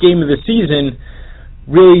biggest game of the season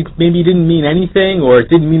really maybe didn't mean anything, or it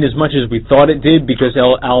didn't mean as much as we thought it did, because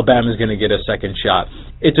Alabama's going to get a second shot.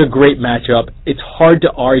 It's a great matchup. It's hard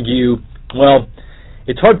to argue. Well,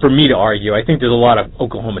 it's hard for me to argue. I think there's a lot of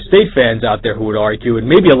Oklahoma State fans out there who would argue, and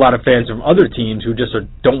maybe a lot of fans from other teams who just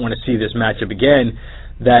don't want to see this matchup again,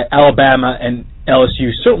 that Alabama and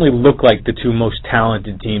LSU certainly look like the two most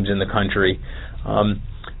talented teams in the country.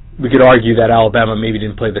 We could argue that Alabama maybe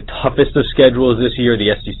didn't play the toughest of schedules this year.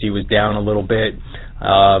 The SEC was down a little bit.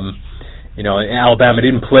 Alabama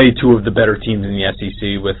didn't play two of the better teams in the SEC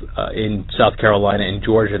in South Carolina and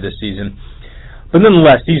Georgia this season. But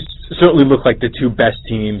nonetheless, these certainly look like the two best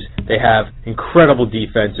teams. They have incredible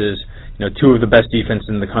defenses, two of the best defenses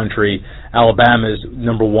in the country. Alabama's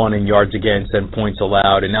number 1 in yards against and points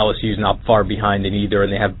allowed, and LSU's not far behind in either.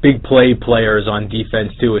 And they have big play players on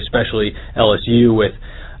defense too, especially LSU with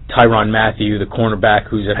Tyrann Mathieu, the cornerback,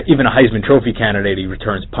 who's even a Heisman Trophy candidate. He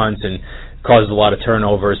returns punts and causes a lot of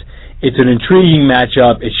turnovers. It's an intriguing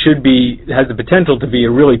matchup. It has the potential to be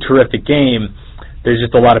a really terrific game. There's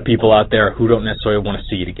just a lot of people out there who don't necessarily want to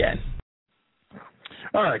see it again.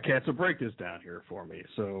 All right, Kat, so break this down here for me.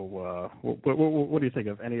 So what do you think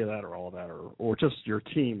of any of that or all of that, or just your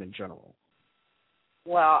team in general?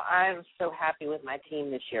 Well, I'm so happy with my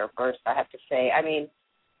team this year, first, I have to say. I mean,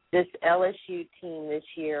 this LSU team this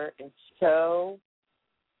year is so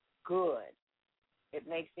good. it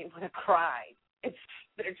makes me want to cry.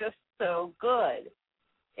 They're just so good.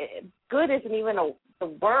 Good isn't even the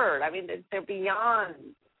word. I mean, they're beyond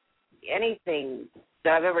anything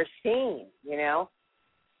that I've ever seen, you know.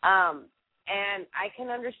 And I can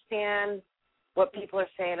understand what people are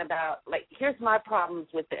saying about, like, here's my problems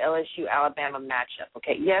with the LSU-Alabama matchup,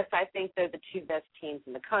 okay? Yes, I think they're the two best teams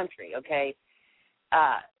in the country, okay?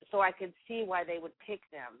 So I could see why they would pick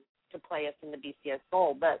them to play us in the BCS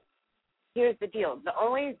Bowl. But here's the deal. The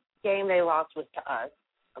only game they lost was to us,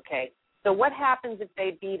 okay? So what happens if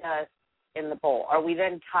they beat us in the bowl? Are we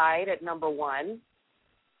then tied at number one?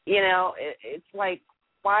 You know, it's like,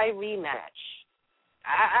 why rematch?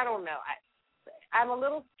 I don't know. I'm a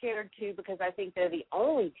little scared, too, because I think they're the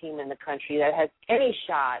only team in the country that has any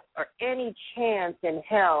shot or any chance in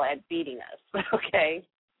hell at beating us, okay?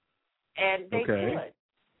 And they could.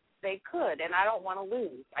 They could, and I don't want to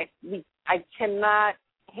lose. I cannot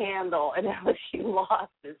handle an LSU loss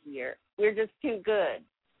this year. We're just too good.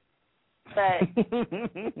 But,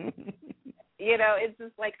 you know, it's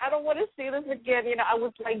just like, I don't want to see this again. You know, I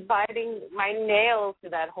was, like, biting my nails to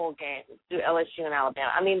that whole game, to LSU and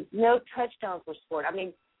Alabama. I mean, no touchdowns were scored. I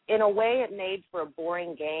mean, in a way it made for a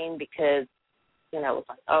boring game because, you know, it was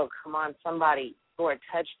like, oh, come on, somebody score a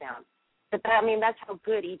touchdown. But, I mean, that's how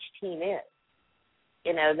good each team is.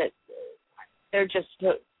 You know, that they're just –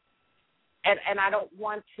 and I don't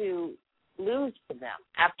want to lose to them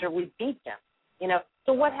after we beat them. You know,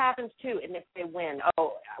 so what happens, too, and if they win?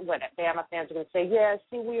 Oh, what, Bama fans are going to say, yeah,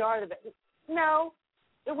 see, we are the best. No,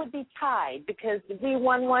 it would be tied because we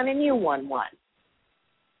won one and you won one.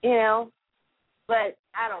 You know, but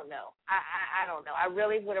I don't know. I don't know. I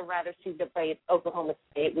really would have rather seen them play Oklahoma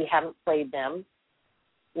State. We haven't played them,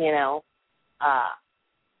 you know.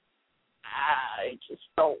 I just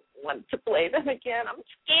don't want to play them again. I'm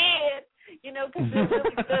scared, you know, because they're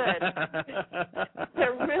really good.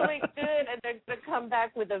 They're really good, and they're going to come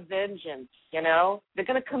back with a vengeance, you know. They're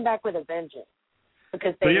going to come back with a vengeance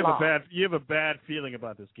because they lost. You have a bad feeling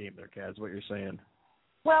about this game there, Kaz, what you're saying.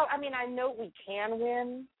 Well, I mean, I know we can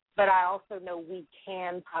win, but I also know we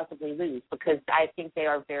can possibly lose because I think they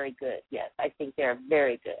are very good. Yes, I think they're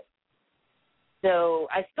very good. So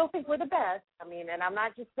I still think we're the best. I mean, and I'm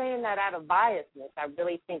not just saying that out of biasness. I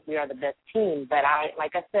really think we are the best team. But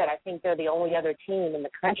like I said, I think they're the only other team in the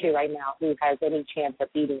country right now who has any chance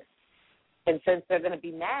of beating us. And since they're going to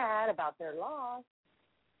be mad about their loss,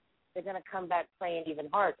 they're going to come back playing even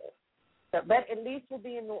harder. So, but at least we'll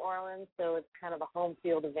be in New Orleans, so it's kind of a home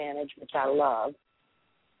field advantage, which I love.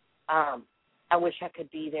 I wish I could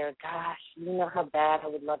be there. Gosh, you know how bad I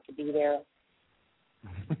would love to be there.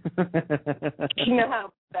 You know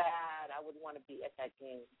how bad I would want to be at that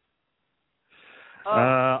game.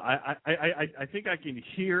 I think I can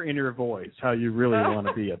hear in your voice how you really want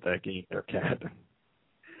to be at that game there, Kat.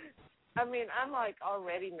 I mean, I'm like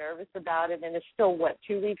already nervous about it, and it's still,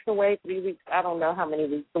 2 weeks away, 3 weeks? I don't know how many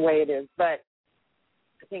weeks away it is, but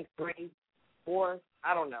I think 3, 4,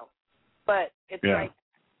 I don't know. But it's like,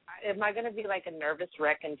 am I going to be like a nervous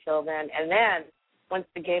wreck until then? And then once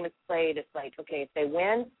the game is played, it's like, okay, if they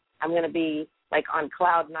win, I'm going to be like on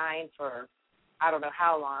cloud 9 for I don't know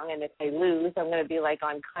how long, and if they lose, I'm going to be like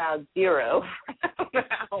on cloud 0 for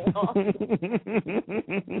I don't know how long.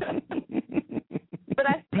 But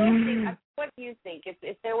I still think, what do you think?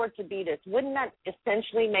 If they were to beat us, wouldn't that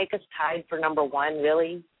essentially make us tied for number 1,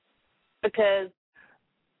 really? Because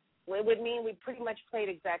it would mean we pretty much played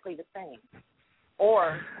exactly the same.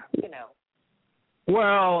 Or, you know.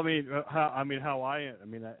 Well, and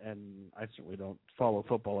I certainly don't follow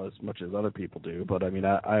football as much as other people do, but I mean,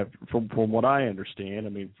 from what I understand, I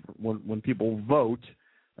mean, when people vote,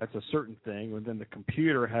 that's a certain thing, and then the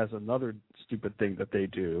computer has another stupid thing that they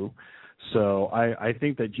do. So I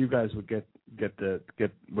think that you guys would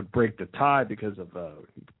would break the tie because of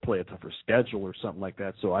play a tougher schedule or something like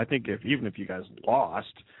that. So I think even if you guys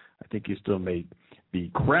lost, I think you still may be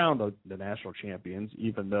crowned the national champions,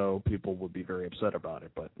 even though people would be very upset about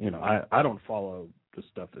it. But, you know, I don't follow this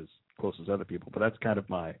stuff as close as other people, but that's kind of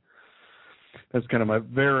my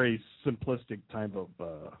very simplistic type of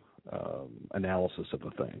analysis of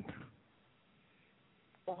the thing.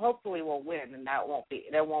 Well, hopefully we'll win, and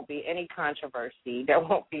there won't be any controversy. There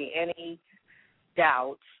won't be any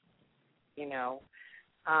doubt, you know.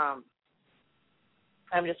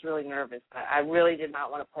 I'm just really nervous. I really did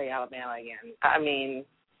not want to play Alabama again. I mean,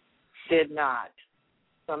 did not.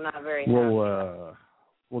 So I'm not very happy.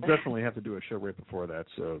 We'll definitely have to do a show right before that,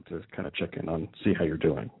 so to kind of check in on, see how you're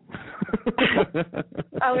doing.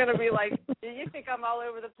 I'm going to be like, do you think I'm all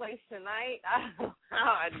over the place tonight? I don't know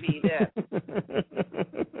how I'd be there.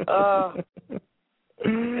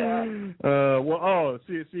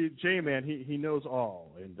 See, J-Man, he knows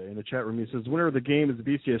all. In the chat room, he says, winner of the game is the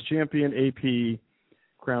BCS champion. AP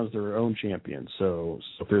crowns their own champion. So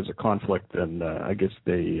if there's a conflict, then I guess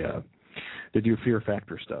they do fear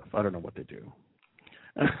factor stuff. I don't know what they do.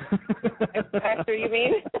 X factor, you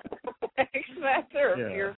mean? X factor or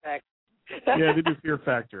fear factor? Yeah, they do fear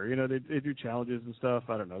factor. You know, they do challenges and stuff.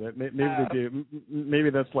 I don't know. Maybe they do. Maybe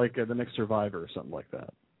that's like the next Survivor or something like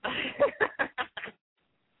that.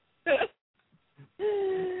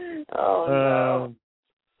 No.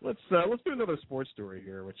 Let's do another sports story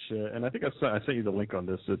here, which and I think I sent you the link on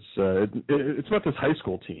this. It's about this high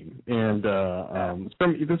school team, and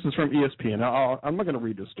this is from ESPN. I'm not going to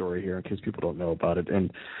read the story here in case people don't know about it. And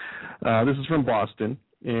this is from Boston,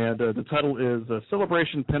 and the title is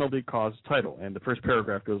 "Celebration Penalty Caused Title." And the first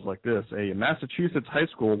paragraph goes like this: A Massachusetts high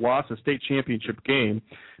school lost a state championship game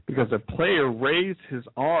because a player raised his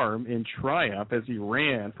arm in triumph as he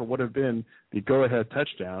ran for what had been the go-ahead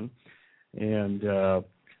touchdown, and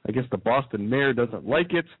I guess the Boston mayor doesn't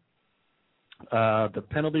like it. The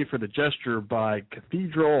penalty for the gesture by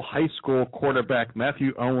Cathedral High School quarterback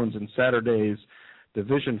Matthew Owens in Saturday's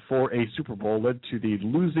Division IV-A Super Bowl led to the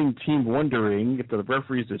losing team wondering if the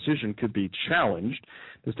referee's decision could be challenged.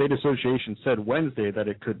 The state association said Wednesday that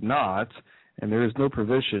it could not, and there is no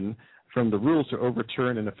provision from the rules to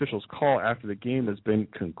overturn an official's call after the game has been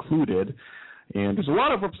concluded. And there's a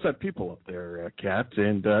lot of upset people up there, Kat.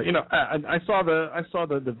 And I saw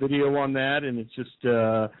the video on that, and it's just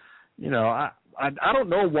I don't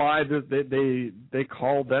know why they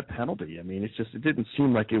called that penalty. I mean, it didn't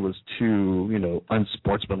seem like it was too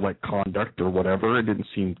unsportsmanlike conduct or whatever. It didn't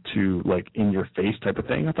seem too like in your face type of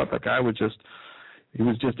thing. I thought that guy was just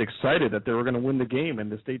excited that they were going to win the game and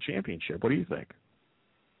the state championship. What do you think?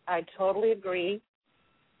 I totally agree.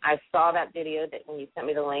 I saw that video that when you sent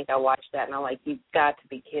me the link, I watched that, and I'm like, you've got to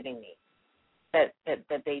be kidding me that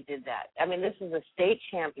they did that. I mean, this is a state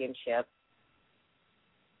championship.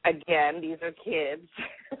 Again, these are kids,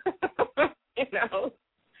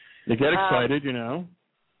 You get excited,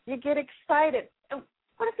 You get excited.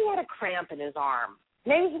 What if he had a cramp in his arm?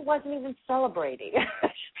 Maybe he wasn't even celebrating.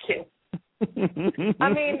 I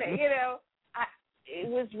mean, it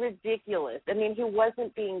was ridiculous. I mean, he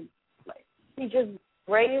wasn't being, he just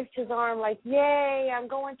raised his arm like, yay, I'm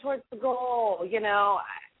going towards the goal.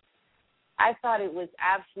 I thought it was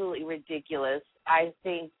absolutely ridiculous. I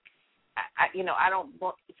think, I don't,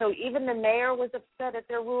 so even the mayor was upset at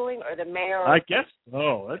their ruling, or the mayor I guess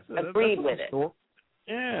so. Agreed with it.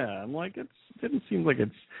 Yeah, I'm like, it didn't seem like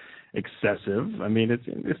it's excessive. I mean,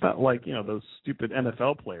 it's not like, those stupid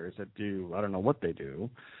NFL players that do, I don't know what they do,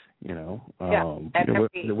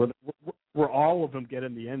 where all of them get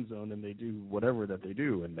in the end zone and they do whatever that they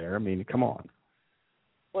do in there. I mean, come on.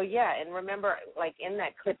 Well, yeah, and remember, like in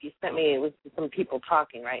that clip you sent me, it was some people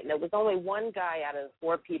talking, right? And there was only one guy out of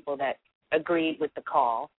 4 people that agreed with the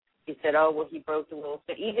call. He said, oh, well, he broke the rules.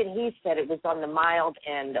 But even he said it was on the mild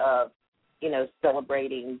end of,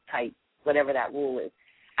 celebrating type, whatever that rule is.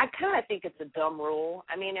 I kind of think it's a dumb rule.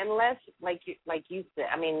 I mean, unless, like you said,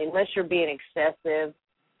 unless you're being excessive,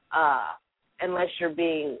 unless you're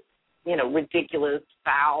being, ridiculous,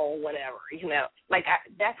 foul, whatever,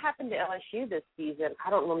 that happened to LSU this season. I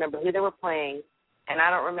don't remember who they were playing, and I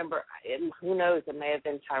don't remember, who knows, it may have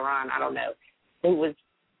been Tyron, I don't know, who was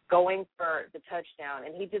going for the touchdown,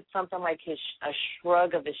 and he did something like a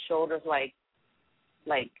shrug of his shoulders, like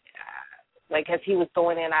as he was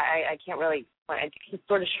going in, I can't really, he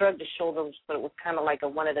sort of shrugged his shoulders, but it was kind of like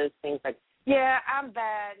one of those things like, yeah, I'm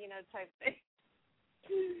bad, type thing.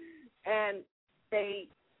 And they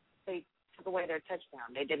took away their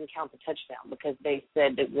touchdown. They didn't count the touchdown because they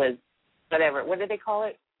said it was whatever. What did they call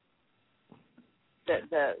it?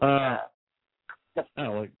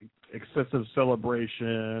 Like excessive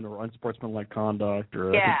celebration or unsportsmanlike conduct,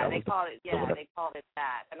 or they called it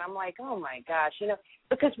that. And I'm like, oh my gosh,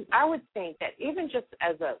 because I would think that even just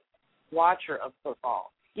as a watcher of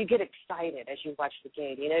football, you get excited as you watch the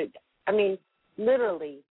game. I mean,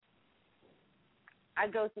 literally, I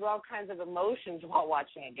go through all kinds of emotions while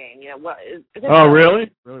watching a game. Really?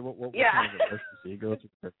 Really? What yeah. kind of emotions do you go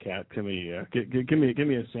through, Kat? Give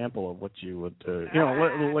me a sample of what you would.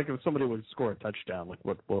 Like if somebody would score a touchdown, like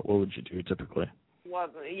what would you do typically? Well,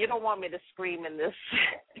 you don't want me to scream in this.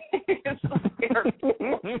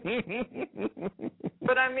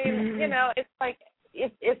 But I mean, it's like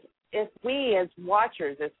if we as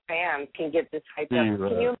watchers, as fans, can get this hyped up,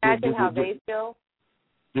 can you imagine how they feel?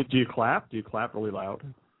 Do you clap? Do you clap really loud?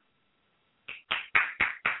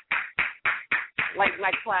 Like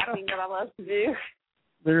my clapping that I love to do?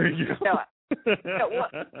 There you go. No,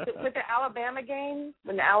 With the Alabama game,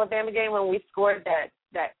 when we scored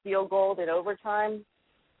that field goal in overtime,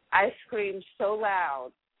 I screamed so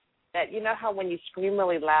loud that, you know how when you scream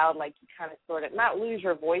really loud, like you kind of sort of not lose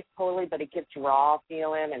your voice totally, but it gets raw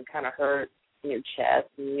feeling and kind of hurts in your chest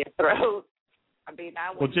and your throat. I mean,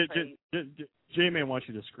 I went crazy. J-Man wants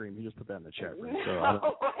you to scream. He just put that in the chat room. So I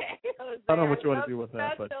don't know what you want to do with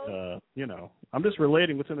that, but, I'm just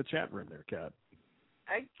relating what's in the chat room there, Kat.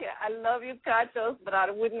 I love you, Cachos, but I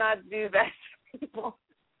would not do that to people.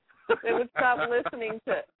 They would stop listening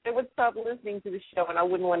to the show, and I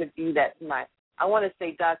wouldn't want to do that to I want to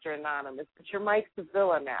say Dr. Anonymous, but you're Mike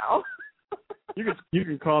Sevilla now. You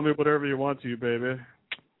can call me whatever you want to, baby.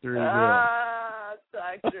 There you go.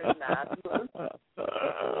 Dr. Anonymous.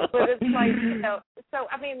 But it's like, so,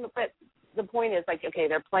 I mean, but the point is, like, okay,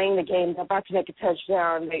 they're playing the game. They're about to make a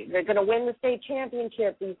touchdown. They're going to win the state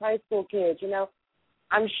championship, these high school kids,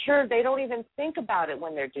 I'm sure they don't even think about it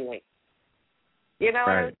when they're doing it. You know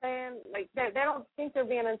right. what I'm saying? Like, they don't think they're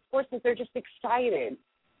being unsportsmanlike. They're just excited.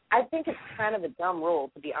 I think it's kind of a dumb rule,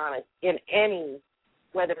 to be honest, in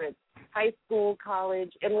whether it's high school,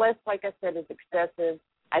 college, unless, like I said, it's excessive.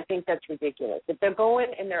 I think that's ridiculous. If they're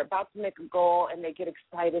going and they're about to make a goal and they get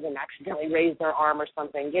excited and accidentally raise their arm or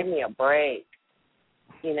something, give me a break.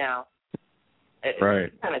 It's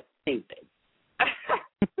right. kind of stupid.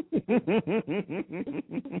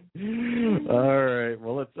 All right.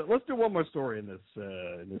 Well, let's do one more story in this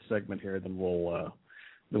segment here, then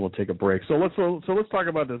we'll take a break. So let's talk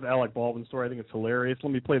about this Alec Baldwin story. I think it's hilarious.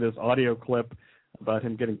 Let me play this audio clip about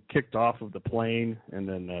him getting kicked off of the plane, and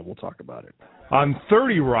then we'll talk about it. On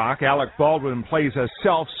 30 Rock, Alec Baldwin plays a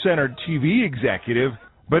self-centered TV executive,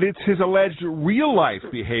 but it's his alleged real-life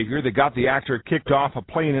behavior that got the actor kicked off a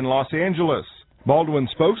plane in Los Angeles. Baldwin's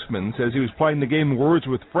spokesman says he was playing the game Words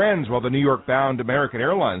with Friends while the New York-bound American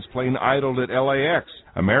Airlines plane idled at LAX.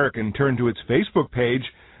 American turned to its Facebook page.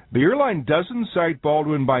 The airline doesn't cite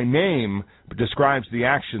Baldwin by name, but describes the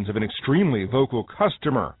actions of an extremely vocal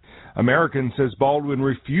customer. American says Baldwin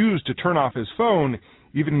refused to turn off his phone,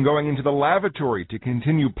 even going into the lavatory to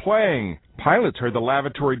continue playing. Pilots heard the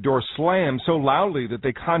lavatory door slam so loudly that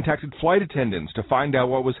they contacted flight attendants to find out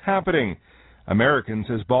what was happening. American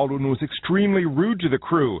says Baldwin was extremely rude to the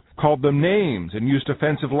crew, called them names, and used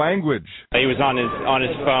offensive language. He was on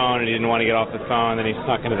his phone, and he didn't want to get off the phone. Then he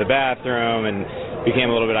snuck into the bathroom and became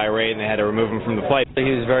a little bit irate, and they had to remove him from the flight.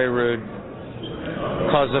 He was very rude,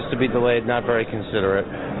 caused us to be delayed, not very considerate.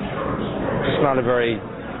 Just not a very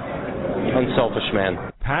unselfish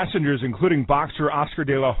man. Passengers, including boxer Oscar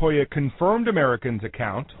De La Hoya, confirmed American's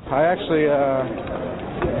account. I actually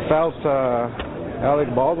felt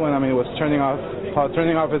Alec Baldwin, was turning off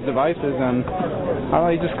his devices, and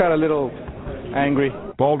he just got a little angry.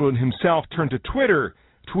 Baldwin himself turned to Twitter,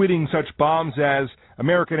 tweeting such bombs as,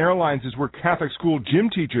 American Airlines is where Catholic school gym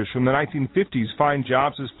teachers from the 1950s find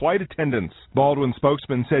jobs as flight attendants. Baldwin's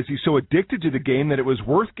spokesman says he's so addicted to the game that it was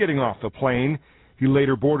worth getting off the plane. He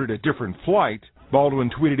later boarded a different flight. Baldwin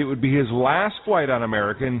tweeted it would be his last flight on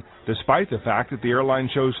American, despite the fact that the airline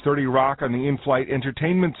shows 30 Rock on the in-flight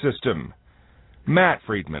entertainment system. Matt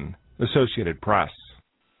Friedman, Associated Press.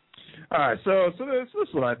 All right, so this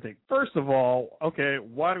is what I think. First of all, okay,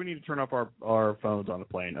 why do we need to turn off our phones on the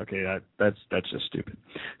plane? Okay, that's just stupid.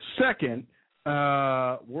 Second,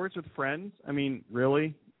 Words with Friends.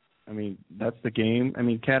 Really? That's the game.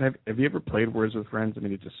 Kat, have you ever played Words with Friends?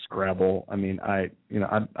 It's just Scrabble. I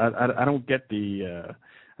don't get the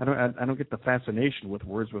I don't get the fascination with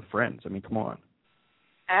Words with Friends. Come on.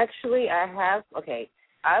 Actually, I have. Okay,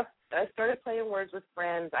 I started playing Words with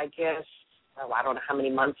Friends, I guess, I don't know how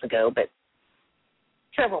many months ago, but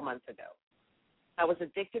several months ago. I was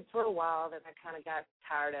addicted for a while, then I kind of got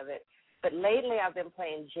tired of it. But lately I've been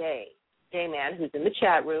playing J-Man, who's in the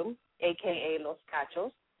chat room, a.k.a. Los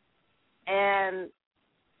Cachos. And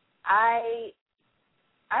I'm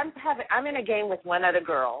in a game with one other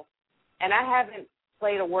girl, and I haven't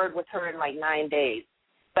played a word with her in like 9 days.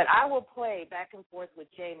 But I will play back and forth with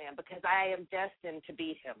J-Man because I am destined to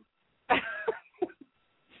beat him.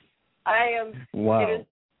 I am. Wow. I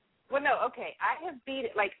have beat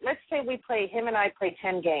it. Like, let's say him and I play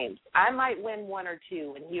 10 games. I might win 1 or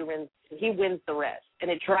 2, and he wins the rest, and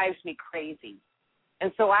it drives me crazy.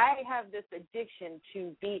 And so I have this addiction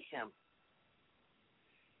to beat him.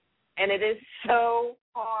 And it is so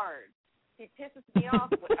hard. He pisses me off.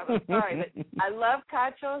 I'm sorry, but I love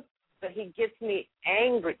Cachos, but he gets me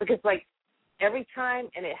angry because, every time,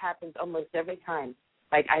 and it happens almost every time,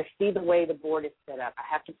 I see the way the board is set up. I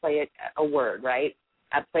have to play a word, right?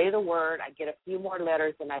 I play the word. I get a few more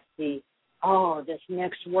letters, and I see, this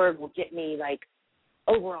next word will get me,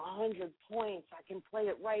 over 100 points. I can play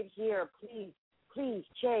it right here. Please,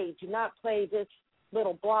 Jay, do not play this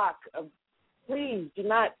little block of, please do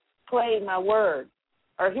not play my word.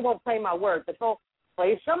 Or he won't play my word, but he'll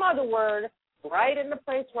play some other word right in the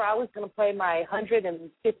place where I was going to play my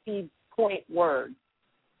 150-point word.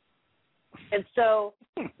 And so,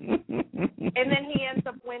 and then he ends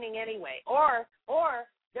up winning anyway. Or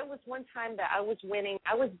there was one time that I was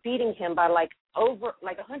beating him by over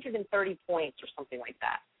 130 points or something like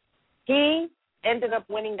that. He ended up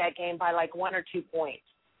winning that game by 1 or 2 points.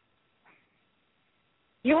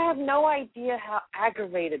 You have no idea how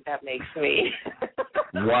aggravated that makes me.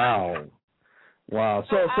 Wow.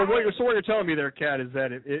 So what you're telling me there, Kat, is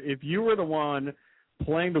that if you were the one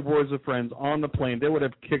playing the Words with Friends on the plane, they would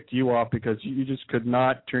have kicked you off because you just could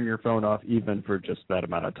not turn your phone off even for just that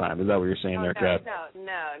amount of time. Is that what you're saying there, Kat?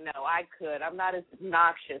 No, I could. I'm not as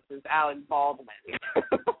obnoxious as Alec Baldwin.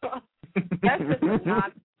 That's just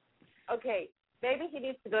obnoxious. Okay, maybe he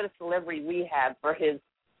needs to go to celebrity rehab for his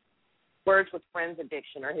Words with Friends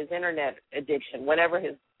addiction or his internet addiction, whatever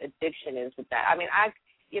his addiction is with that. I mean,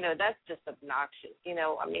 that's just obnoxious.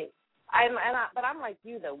 But I'm like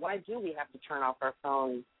you, though. Why do we have to turn off our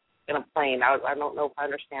phones in a plane? I don't know if I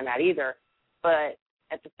understand that either. But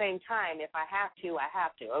at the same time, if I have to, I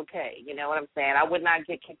have to. Okay, you know what I'm saying? I would not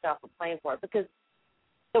get kicked off a plane for it because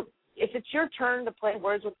if it's your turn to play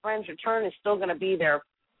Words with Friends, your turn is still going to be there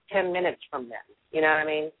 10 minutes from then. You know what I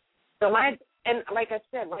mean? So and like I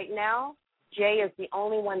said, right now, Jay is the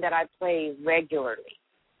only one that I play regularly.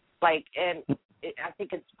 I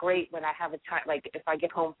think it's great when I have a time, if I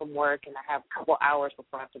get home from work and I have a couple hours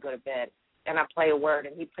before I have to go to bed, and I play a word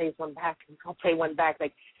and he plays one back and I'll play one back,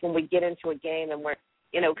 when we get into a game and we're,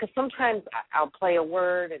 because sometimes I'll play a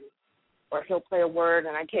word or he'll play a word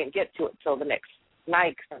and I can't get to it till the next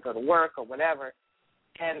night because I go to work or whatever.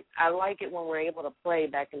 And I like it when we're able to play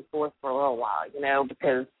back and forth for a little while,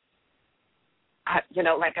 because,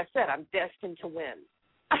 like I said, I'm destined to win.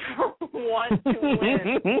 I want to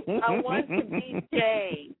win. I want to beat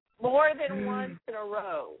Jay more than once in a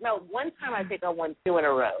row. No, one time I think I won 2 in a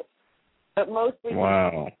row, but mostly.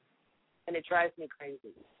 Wow. And it drives me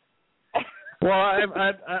crazy. Well,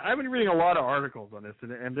 I've been reading a lot of articles on this,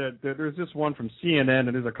 and there's this one from CNN,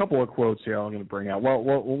 and there's a couple of quotes here I'm going to bring out. Well,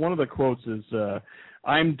 one of the quotes is,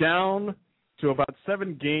 "I'm down to about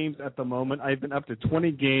 7 games at the moment. I've been up to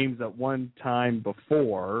 20 games at one time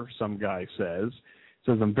before," some guy says.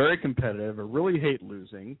 Says, "I'm very competitive. I really hate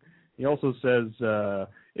losing." He also says,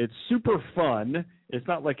 "It's super fun. It's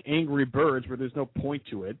not like Angry Birds where there's no point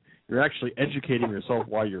to it. You're actually educating yourself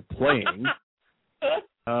while you're playing."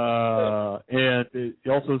 And he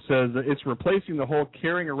also says that it's replacing the whole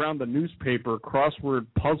carrying around the newspaper crossword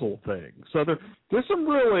puzzle thing. So there's some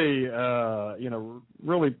really,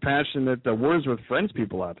 really passionate Words with Friends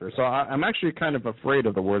people out there. So I'm actually kind of afraid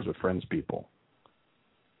of the Words with Friends people.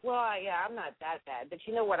 Well, yeah, I'm not that bad. But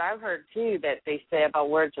you know what I've heard, too, that they say about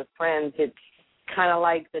Words with Friends? It's kind of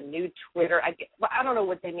like the new Twitter. I don't know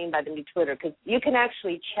what they mean by the new Twitter, because you can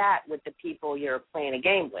actually chat with the people you're playing a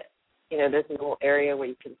game with. There's a little area where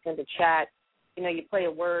you can send a chat. You play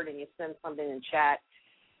a word and you send something in chat.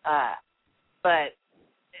 But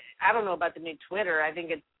I don't know about the new Twitter. I think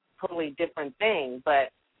it's a totally different thing.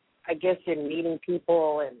 But I guess in meeting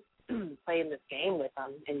people and playing this game with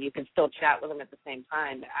them, and you can still chat with them at the same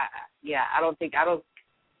time. I don't think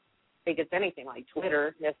it's anything like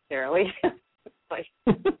Twitter necessarily.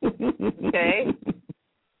 Okay,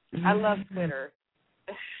 I love Twitter.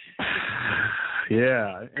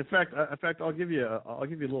 Yeah, in fact, I'll give you a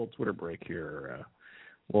little Twitter break here.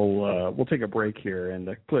 We'll take a break here and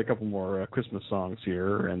play a couple more Christmas songs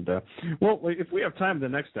here, and if we have time in the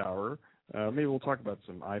next hour. Maybe we'll talk about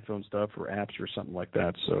some iPhone stuff or apps or something like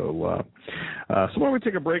that. So why don't we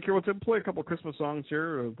take a break here? We'll play a couple of Christmas songs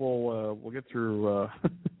here. We'll get through.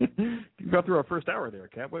 Got through our first hour there,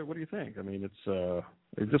 Kat. What do you think? I mean,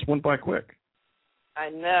 it just went by quick. I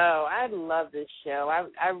know. I love this show.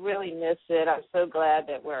 I really miss it. I'm so glad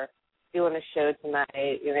that we're doing a show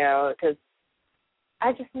tonight. Because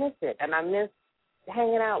I just miss it, and I miss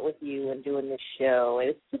hanging out with you and doing this show.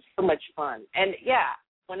 It's just so much fun. And yeah.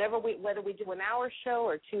 Whether we do an hour show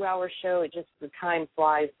or 2-hour show, the time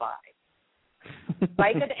flies by.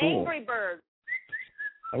 Like an cool. Angry Bird.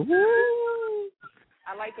 Ooh.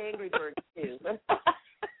 I like Angry Birds too.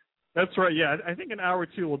 That's right. Yeah, I think in hour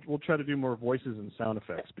 2 we'll try to do more voices and sound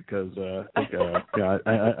effects because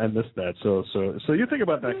I missed that. So you think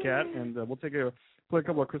about that, Kat, and we'll play a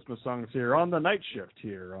couple of Christmas songs here on the night shift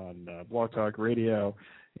here on Blog Talk Radio,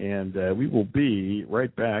 and we will be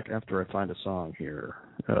right back after I find a song here.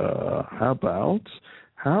 How about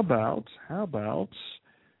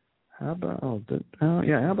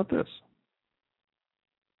How about this?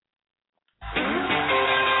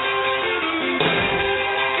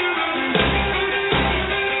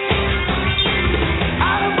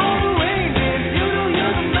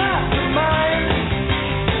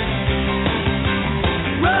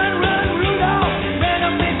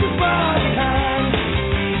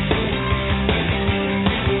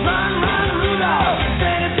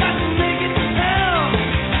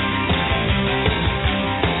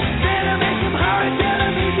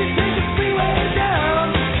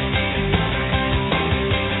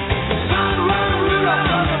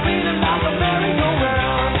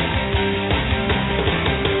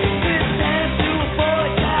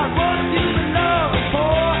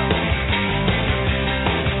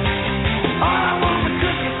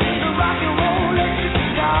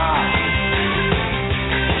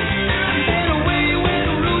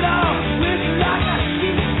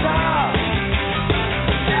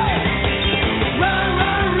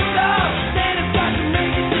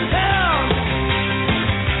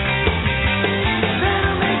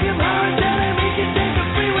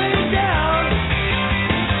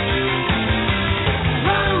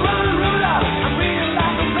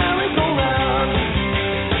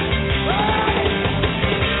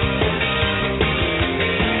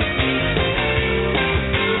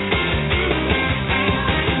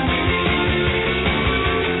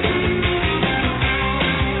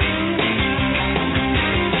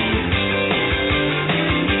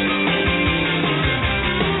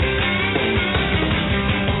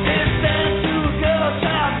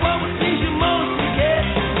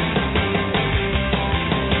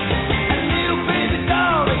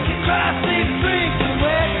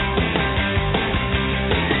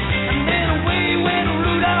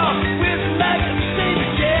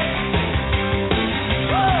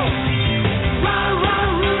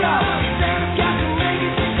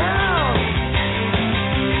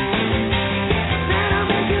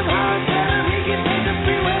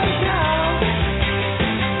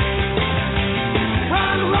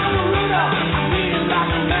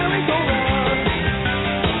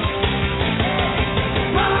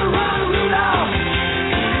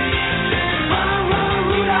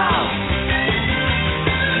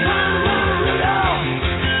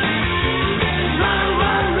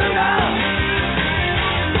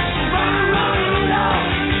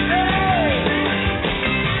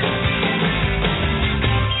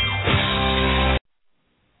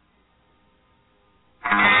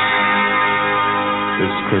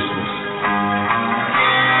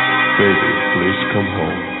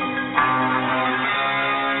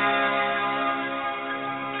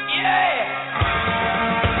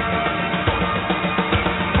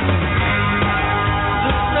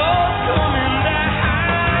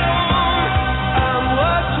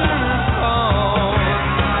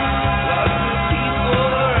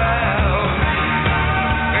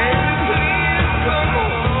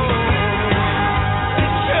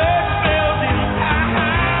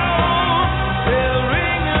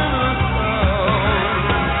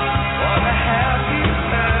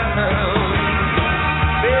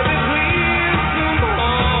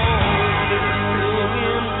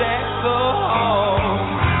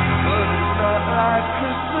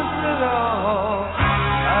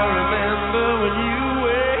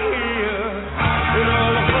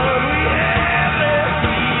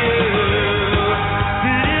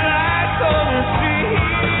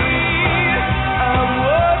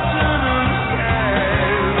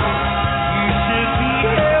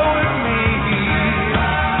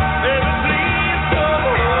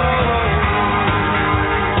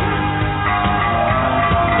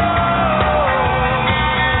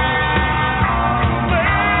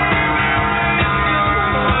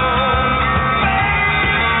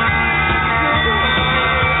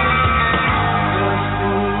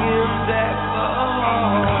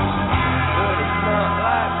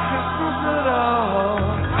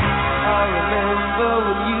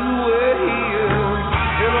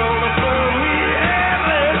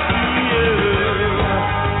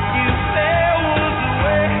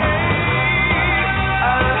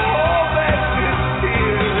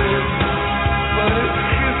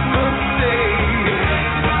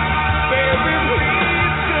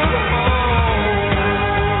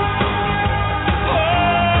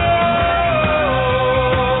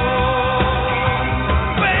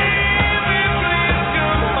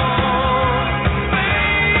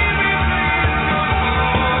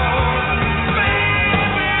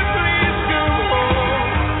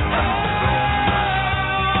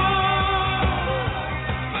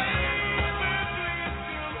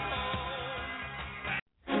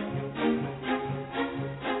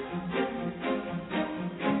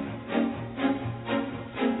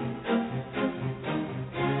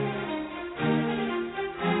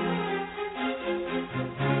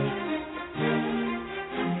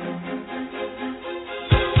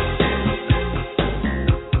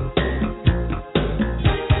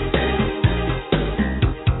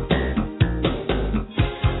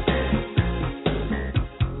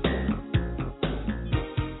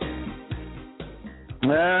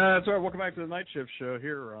 That's right. Welcome back to the Night Shift Show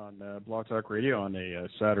here on Blog Talk Radio on a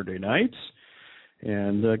Saturday night.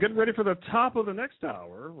 And getting ready for the top of the next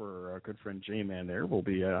hour, where our good friend J-Man there will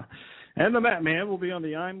be, and the Matt Man will be on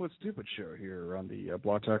the I'm With Stupid show here on the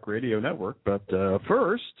Blog Talk Radio Network. But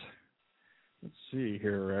first, let's see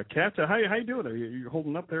here. Kat, how you doing there? You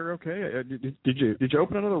holding up there okay? Did you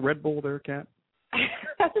open another Red Bull there, Kat?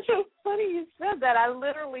 That's so funny you said that. I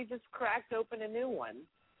literally just cracked open a new one.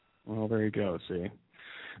 Well, there you go. See.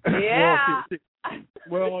 Yeah.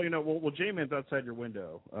 Well, J-Man's outside your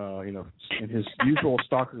window, in his usual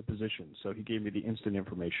stalker position, so he gave me the instant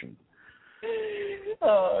information.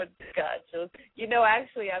 Oh, gosh.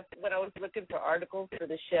 Actually, when I was looking for articles for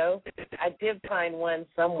the show, I did find one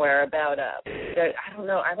somewhere about, I don't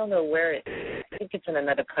know where I think it's in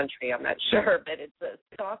another country, I'm not sure, but it's a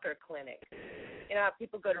stalker clinic. You know how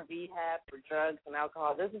people go to rehab for drugs and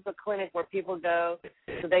alcohol? This is a clinic where people go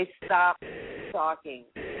so they stop stalking.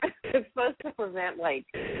 It's supposed to prevent,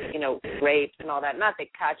 rapes and all that. Not that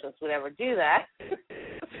Cachos would ever do that.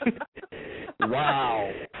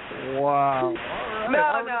 Wow. All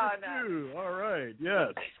right. No. All right,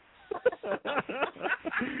 yes.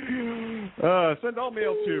 Send all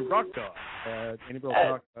mail to rockdog at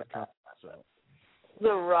anybelltalk.com.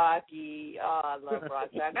 The Rocky. Oh, I love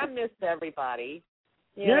Rock Dog. I missed everybody.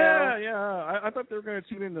 You know? Yeah. I thought they were going to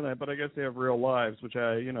tune in tonight, but I guess they have real lives, which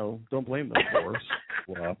I, don't blame them for.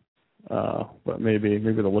 But maybe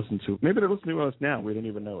they'll listen to. Maybe they're listening to us now. We didn't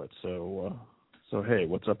even know it. So hey,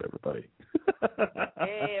 what's up, everybody?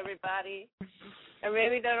 Hey, everybody. And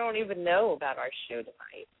maybe they don't even know about our show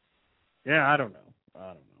tonight. Yeah, I don't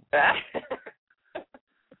know.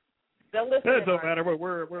 They'll listen. It doesn't matter.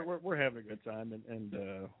 We're having a good time,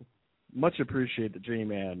 and much appreciate the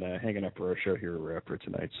J-Man hanging up for our show here for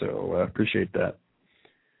tonight. So appreciate that.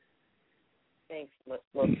 Thanks,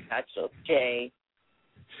 Jay.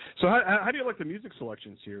 So how do you like the music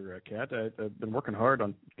selections here, Kat? I've been working hard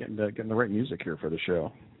on getting the right music here for the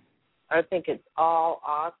show. I think it's all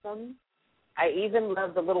awesome. I even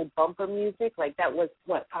love the little bumper music. Like that was,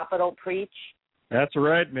 Papa Don't Preach? That's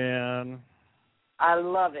right, man. I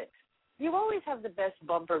love it. You always have the best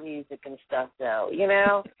bumper music and stuff, though,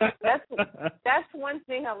 That's one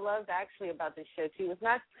thing I loved, actually, about the show, too. It's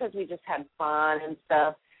not because we just had fun and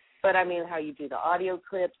stuff, but, how you do the audio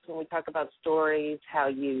clips when we talk about stories, how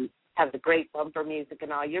you have the great bumper music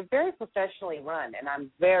and all. You're very professionally run, and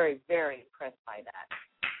I'm very, very impressed by that.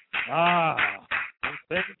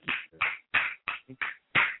 Thank you.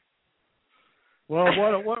 Well,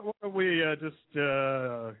 why don't we just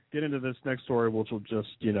get into this next story, which will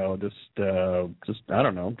just I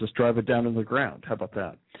don't know, just drive it down to the ground. How about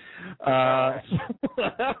that?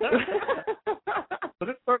 So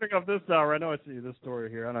just starting off this hour, I know I see this story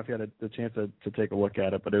here. I don't know if you had the chance to take a look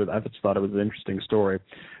at it, but I just thought it was an interesting story.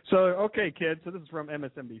 So, okay, kids, so this is from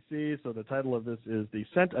MSNBC. So the title of this is "The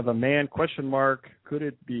Scent of a Man, ? Could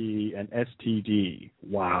it be an STD?"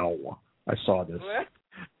 Wow. I saw this.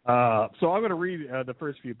 So I'm going to read the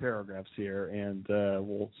first few paragraphs here, and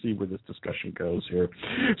we'll see where this discussion goes here.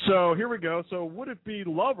 So here we go. So would it be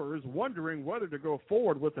lovers wondering whether to go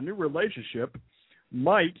forward with a new relationship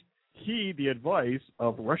might heed the advice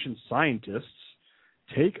of Russian scientists?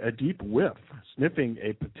 Take a deep whiff. Sniffing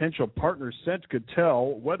a potential partner's scent could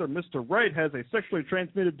tell whether Mr. Right has a sexually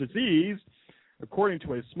transmitted disease, according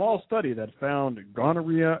to a small study that found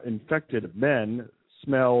gonorrhea-infected men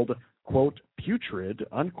smelled, quote, putrid,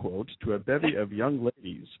 unquote, to a bevy of young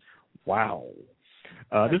ladies. Wow.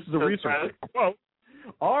 This is a research quote.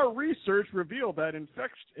 Our research revealed that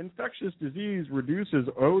infectious disease reduces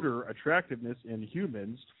odor attractiveness in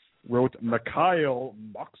humans, wrote Mikhail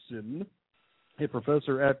Moxin, a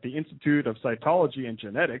professor at the Institute of Cytology and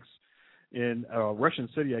Genetics in a Russian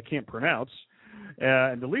city I can't pronounce,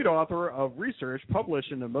 and the lead author of research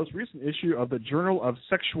published in the most recent issue of the Journal of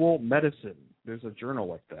Sexual Medicine. There's a journal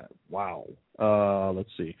like that. Wow.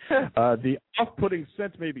 Let's see. The off-putting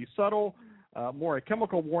scent may be subtle, more a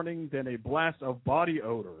chemical warning than a blast of body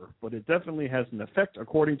odor, but it definitely has an effect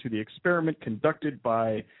according to the experiment conducted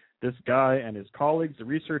by this guy and his colleagues. The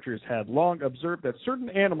researchers had long observed that certain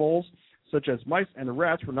animals, such as mice and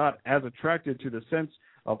rats, were not as attracted to the scents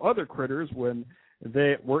of other critters when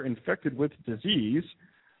they were infected with disease.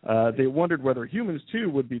 They wondered whether humans,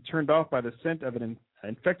 too, would be turned off by the scent of an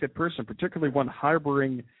infected person, particularly one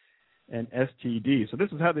harboring an STD. So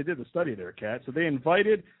this is how they did the study there, Kat. So they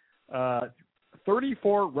invited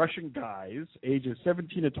 34 Russian guys, ages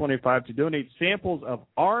 17 to 25, to donate samples of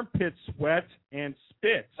armpit sweat and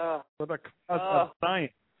spit for the cause of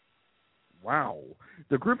science. Wow.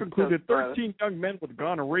 The group included 13 young men with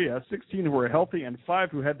gonorrhea, 16 who were healthy, and 5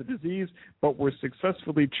 who had the disease but were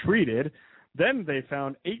successfully treated. Then they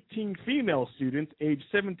found 18 female students aged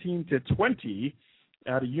 17 to 20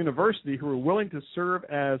 at a university who were willing to serve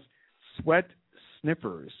as sweat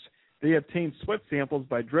sniffers. They obtained sweat samples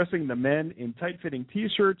by dressing the men in tight-fitting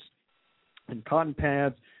T-shirts and cotton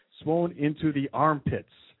pads sewn into the armpits.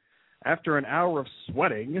 After an hour of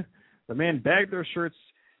sweating, the men bagged their shirts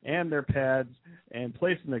and their pads and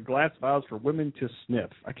placed in the glass vials for women to sniff.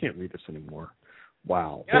 I can't read this anymore.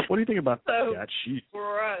 Wow. What do you think about that? Sheet?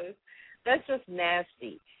 Gross. That's just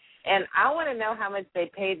nasty. And I want to know how much they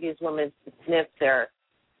paid these women to sniff their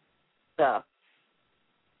stuff,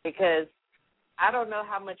 because I don't know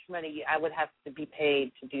how much money I would have to be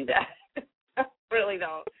paid to do that. I really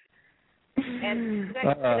don't. And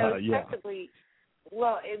technically,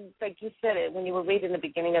 well, like you said it when you were reading the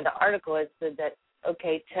beginning of the article, it said that,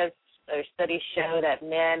 okay, tests or studies show that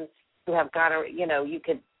men who have gonorrhea, you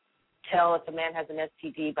could tell if a man has an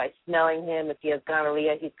STD by smelling him. If he has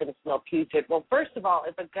gonorrhea, he's going to smell putrid. Well, first of all,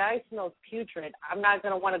 if a guy smells putrid, I'm not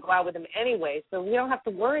going to want to go out with him anyway, so we don't have to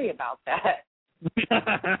worry about that.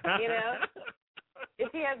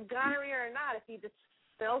 If he has gonorrhea or not, if he just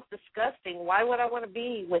smells disgusting, why would I want to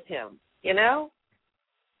be with him, Oh,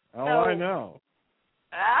 so, I know.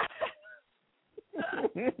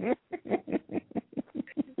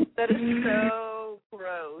 That is so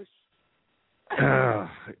gross.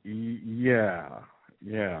 Yeah.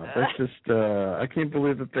 That's just I can't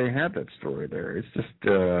believe that they had that story there. It's just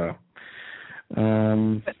But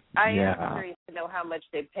I am curious to know how much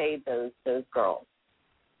they paid those girls.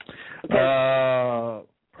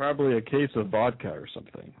 Probably a case of vodka or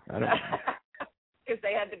something. I don't know. Because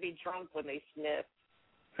they had to be drunk when they sniffed.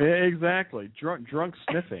 Exactly, drunk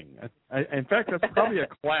sniffing. In fact, that's probably a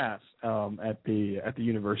class at the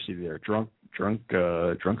university there. Drunk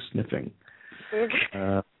sniffing.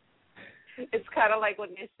 It's kind of like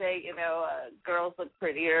when you say, girls look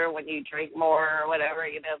prettier when you drink more or whatever.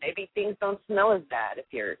 Maybe things don't smell as bad if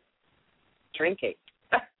you're drinking.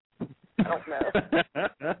 I don't know.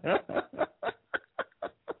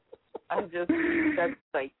 That's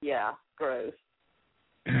like, gross.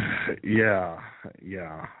 Yeah,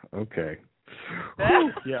 okay.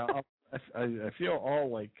 Yeah, I feel all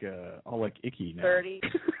like icky now. 30.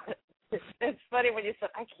 It's funny when you said,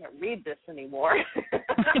 I can't read this anymore.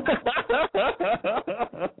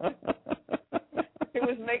 It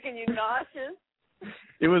was making you nauseous.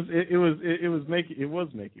 It was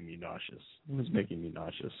making me nauseous. It was making me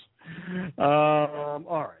nauseous. All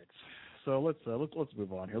right. So let's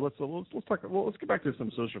move on here. Let's talk. Well, let's get back to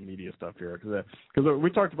some social media stuff here, because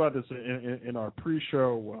we talked about this in our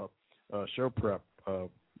pre-show show prep.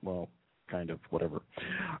 Well, kind of, whatever.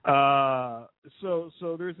 So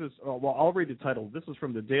there's this. Well, I'll read the title. This is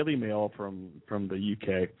from the Daily Mail from the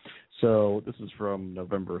UK. So this is from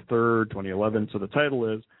November 3rd, 2011. So the title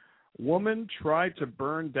is, "Woman tried to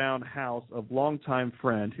burn down house of longtime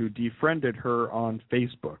friend who defriended her on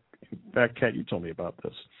Facebook." In fact, Kat, you told me about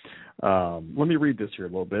this. Let me read this here a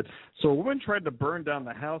little bit. So a woman tried to burn down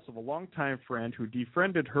the house of a longtime friend who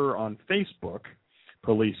defriended her on Facebook,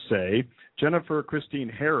 police say. Jennifer Christine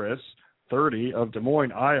Harris, 30, of Des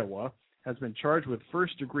Moines, Iowa, has been charged with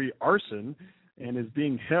first-degree arson and is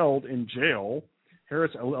being held in jail.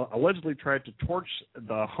 Harris allegedly tried to torch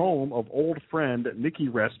the home of old friend Nikki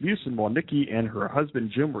Rasmussen while Nikki and her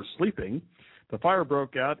husband Jim were sleeping. The fire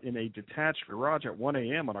broke out in a detached garage at 1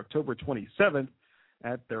 a.m. on October 27th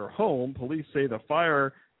at their home. Police say the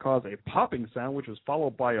fire caused a popping sound, which was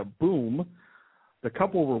followed by a boom. The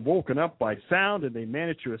couple were woken up by sound, and they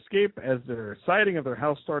managed to escape as their siding of their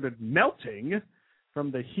house started melting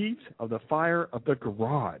from the heat of the fire of the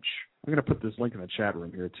garage. I'm going to put this link in the chat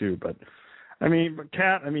room here, too. But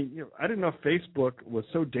Kat, I didn't know Facebook was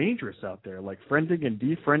so dangerous out there, like friending and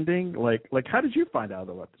defriending. Like, how did you find out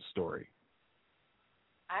about this story?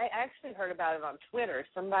 I actually heard about it on Twitter.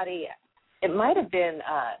 It might have been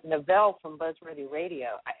Novell from Buzzworthy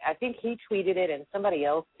Radio. I think he tweeted it and somebody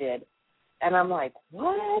else did. And I'm like,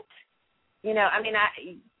 what?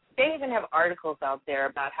 They even have articles out there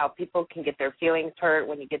about how people can get their feelings hurt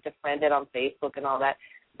when you get defriended on Facebook and all that.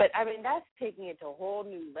 But, that's taking it to a whole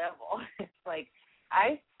new level. It's like,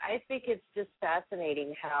 I think it's just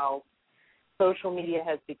fascinating how social media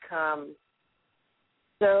has become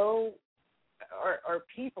so, or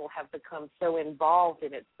people have become so involved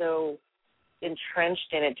in it, so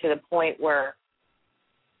entrenched in it to the point where,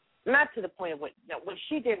 not to the point of what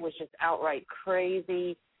she did was just outright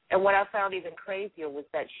crazy. And what I found even crazier was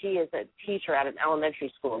that she is a teacher at an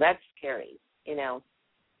elementary school. That's scary,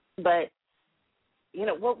 But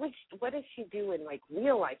what does she do in like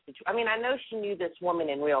real life situations? I mean, I know she knew this woman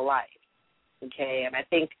in real life, okay, and I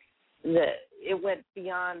think it went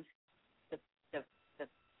beyond the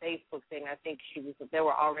Facebook thing. I think they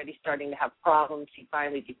were already starting to have problems. She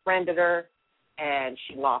finally befriended her, and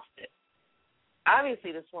she lost it.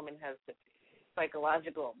 Obviously, this woman has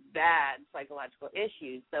bad psychological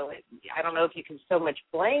issues. So I don't know if you can so much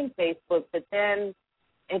blame Facebook, but then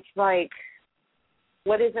it's like,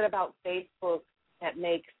 what is it about Facebook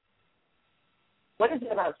what is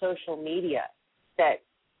it about social media that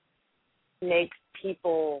makes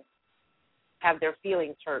people have their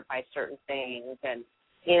feelings hurt by certain things? And,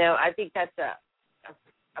 I think that's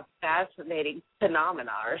a fascinating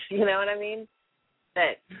phenomenon, you know what I mean?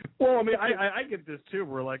 Well, I mean, I get this too.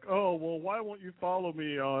 We're like, oh, well, why won't you follow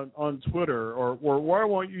me on Twitter, or why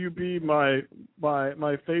won't you be my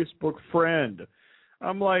Facebook friend?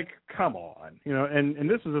 I'm like, come on, and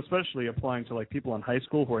this is especially applying to like people in high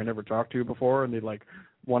school who I never talked to before, and they like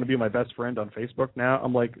want to be my best friend on Facebook now.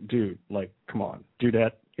 I'm like, dude, like, come on, do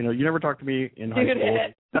that. You never talked to me in high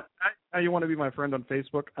school. Now you want to be my friend on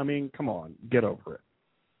Facebook? I mean, come on, get over it.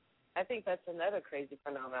 I think that's another crazy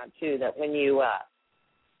phenomenon too. That when you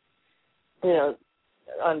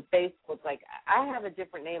on Facebook, like I have a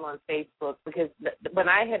different name on Facebook because when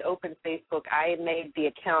I had opened Facebook, I made the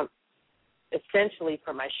account essentially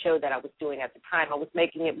for my show that I was doing at the time. I was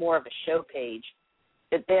making it more of a show page.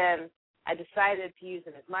 But then I decided to use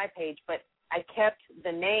it as my page, but I kept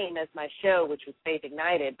the name as my show, which was Faith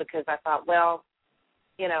Ignited, because I thought, well,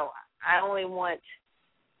 I only want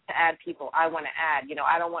to add people I want to add.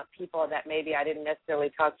 I don't want people that maybe I didn't necessarily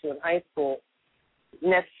talk to in high school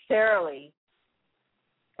necessarily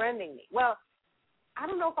friending me. Well, I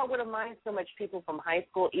don't know if I would have minded so much people from high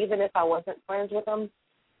school, even if I wasn't friends with them.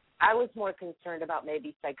 I was more concerned about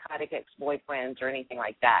maybe psychotic ex-boyfriends or anything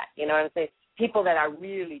like that. You know what I'm saying? People that I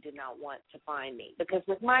really did not want to find me. Because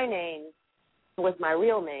with my name, with my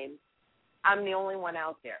real name, I'm the only one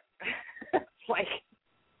out there. Like,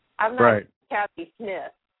 I'm not Kathy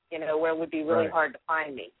Smith, where it would be really hard to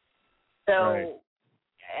find me. So,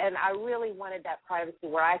 and I really wanted that privacy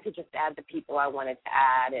where I could just add the people I wanted to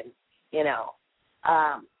add and,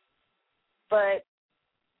 but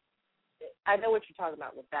I know what you're talking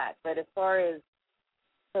about with that. But as far as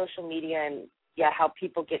social media and, how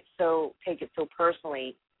people take it so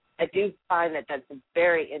personally, I do find that that's a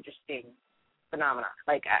very interesting phenomenon.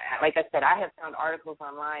 Like I said, I have found articles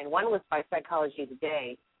online. One was by Psychology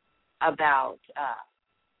Today about,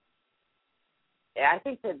 I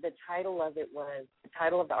think that the title of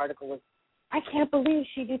the article was, I can't believe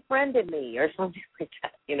she befriended me, or something like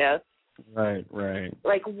that, Right.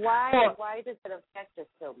 Like, why does it affect us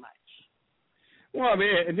so much? Well, I mean,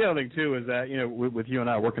 and the other thing too is that with you and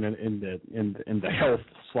I working in the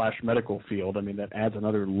health/medical field, I mean that adds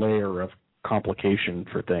another layer of complication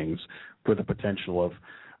for things, for the potential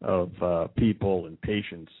of people and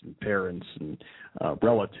patients and parents and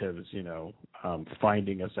relatives,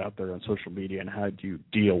 finding us out there on social media, and how do you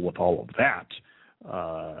deal with all of that,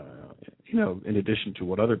 in addition to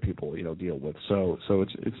what other people deal with. So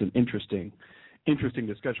it's an interesting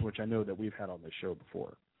discussion, which I know that we've had on this show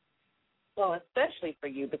before. Well, especially for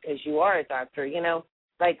you because you are a doctor,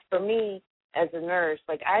 like for me as a nurse,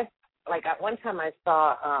 at one time I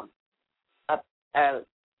saw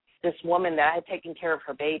this woman that I had taken care of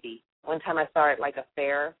her baby. One time I saw her at like a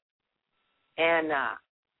fair, and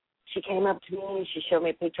she came up to me and she showed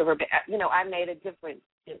me a picture of her baby. I made a difference.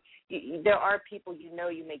 There are people you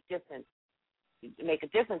make a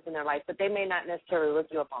difference in their life, but they may not necessarily look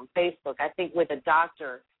you up on Facebook. I think with a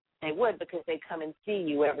doctor, they would, because they come and see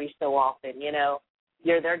you every so often,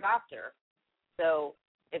 you're their doctor. So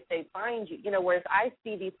if they find you, whereas I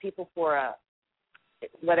see these people for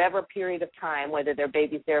whatever period of time, whether their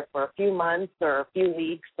baby's there for a few months or a few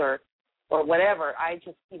weeks or whatever, I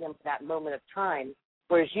just see them for that moment of time,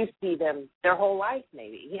 whereas you see them their whole life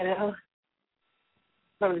maybe,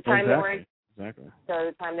 from the time they were to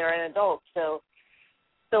the time they're an adult. So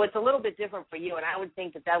it's a little bit different for you, and I would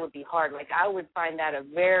think that would be hard. Like, I would find that a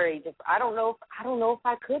very different. I don't know if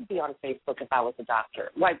I could be on Facebook if I was a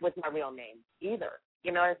doctor, like with my real name either.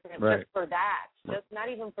 You know what I'm saying? Just for that, just not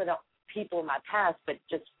even for the people in my past, but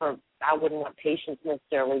just for, I wouldn't want patients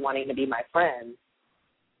necessarily wanting to be my friends,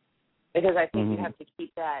 because I think you have to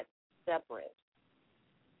keep that separate.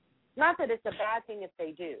 Not that it's a bad thing if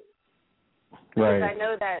they do. Because I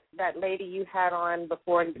know that lady you had on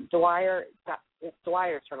before, Dwyer. It's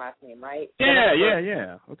Dwyer's her last name, right?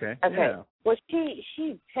 Yeah. Okay. Yeah. Well,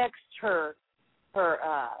 she texts her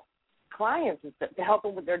clients to help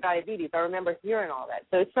them with their diabetes. I remember hearing all that.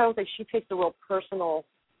 So it sounds like she takes a real personal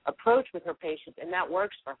approach with her patients, and that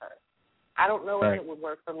works for her. I don't know Right. if it would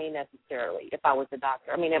work for me necessarily if I was a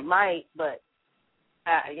doctor. I mean, it might, but,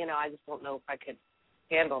 I just don't know if I could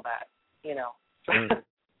handle that,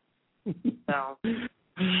 So.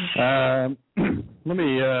 Let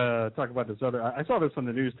me talk about this other. I saw this on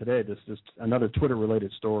the news today. This another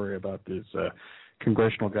Twitter-related story about these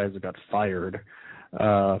congressional guys that got fired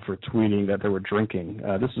for tweeting that they were drinking.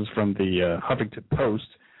 This is from the Huffington Post.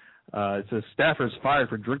 It says staffers fired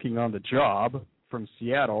for drinking on the job. From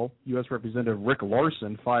Seattle, U.S. Representative Rick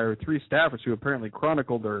Larson fired 3 staffers who apparently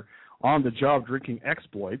chronicled their on-the-job drinking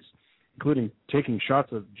exploits, including taking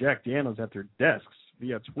shots of Jack Daniels at their desks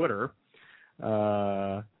via Twitter.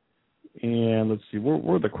 And let's see,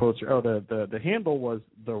 where the quotes are? Oh, the handle was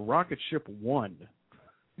the Rocket Ship 1.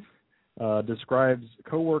 Describes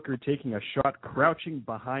coworker taking a shot crouching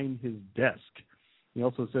behind his desk. He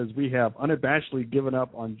also says, we have unabashedly given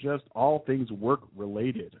up on just all things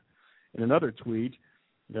work-related. In another tweet,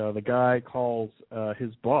 the guy calls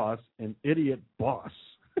his boss an idiot boss.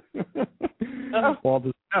 While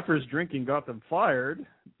the staffers drinking got them fired,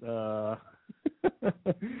 the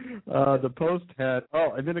post had,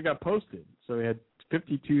 and then it got posted. So it had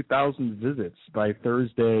 52,000 visits by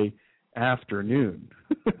Thursday afternoon.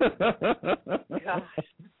 Gosh.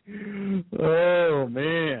 Oh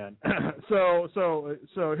man. So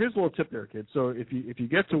here's a little tip there, kids. So if you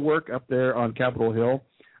get to work up there on Capitol Hill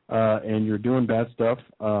and you're doing bad stuff,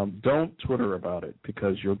 don't Twitter about it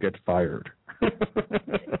because you'll get fired.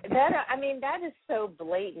 That is so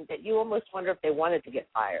blatant that you almost wonder if they wanted to get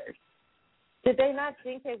fired. Did they not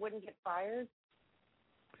think they wouldn't get fired?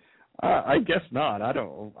 I guess not. I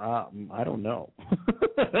don't know.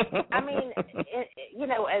 I mean,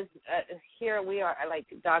 as here we are, like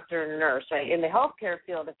doctor and nurse, right? In the healthcare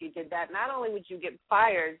field, if you did that, not only would you get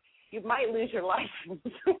fired, you might lose your license.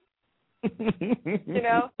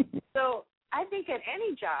 So I think at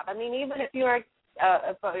any job, I mean, even if you're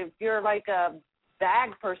if you're like a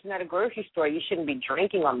bag person at a grocery store, you shouldn't be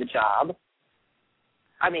drinking on the job.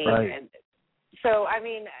 I mean. Right. So, I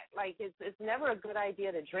mean, like, it's never a good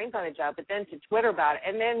idea to drink on a job, but then to Twitter about it,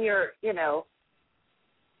 and then you're,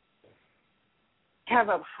 have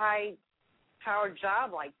a high-powered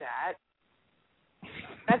job like that.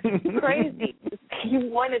 That's crazy. You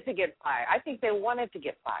wanted to get fired. I think they wanted to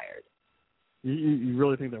get fired. You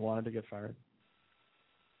really think they wanted to get fired?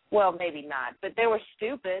 Well, maybe not, but they were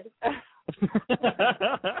stupid. If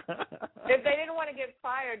they didn't want to get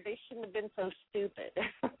fired, they shouldn't have been so stupid.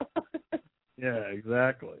 Yeah,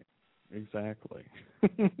 exactly.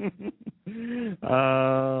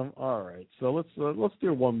 All right, so let's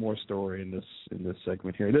do one more story in this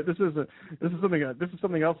segment here. This is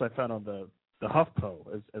something else I found on the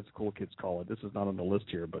HuffPo, as cool kids call it. This is not on the list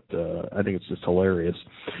here, but I think it's just hilarious.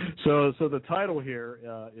 So the title here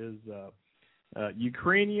is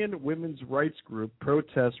Ukrainian women's rights group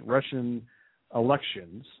protests Russian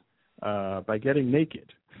elections by getting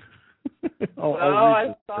naked.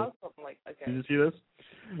 I saw something like that. Okay. Did you see this?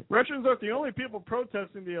 Russians aren't the only people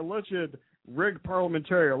protesting the alleged rigged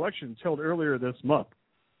parliamentary elections held earlier this month.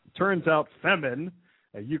 Turns out Femin,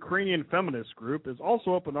 a Ukrainian feminist group, is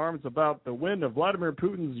also up in arms about the win of Vladimir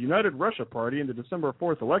Putin's United Russia Party in the December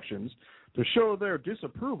 4th elections. To show their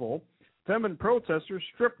disapproval, Femin protesters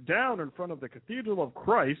stripped down in front of the Cathedral of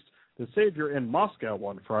Christ, the Savior in Moscow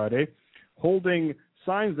on Friday, holding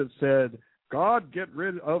signs that said, God, get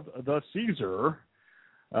rid of the Caesar.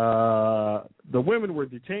 The women were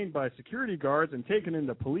detained by security guards and taken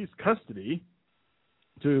into police custody.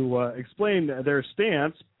 To explain their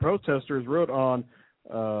stance, protesters wrote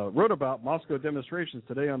about Moscow demonstrations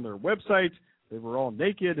today on their website. They were all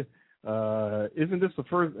naked. This isn't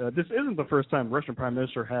the first time Russian Prime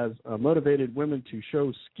Minister has motivated women to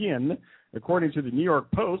show skin. According to the New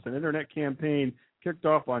York Post, an internet campaign kicked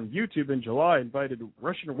off on YouTube in July invited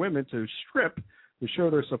Russian women to strip to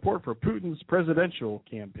show their support for Putin's presidential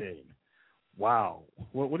campaign. Wow.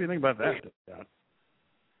 What do you think about that, Don?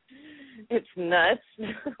 It's nuts,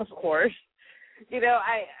 of course.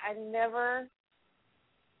 I never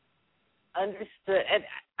understood, and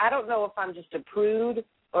I don't know if I'm just a prude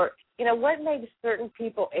or, what made certain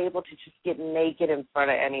people able to just get naked in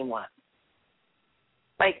front of anyone?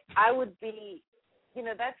 Like, I would be,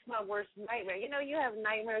 that's my worst nightmare. You have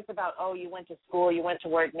nightmares about, you went to school, you went to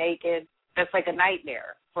work naked. That's like a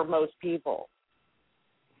nightmare for most people.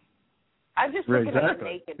 I'm just looking at the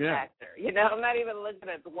naked factor. I'm not even looking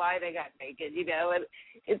at why they got naked.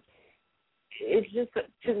 It's just,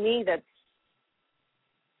 to me, that's,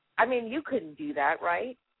 you couldn't do that,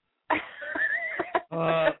 right?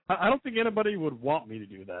 I don't think anybody would want me to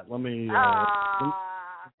do that. Let me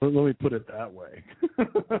Let me put it that way.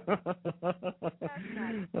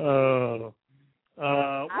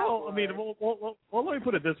 Well, I mean, well, let me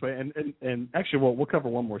put it this way, and actually, we'll cover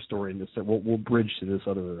one more story in this. We'll bridge to this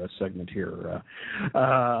other segment here.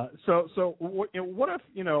 So what if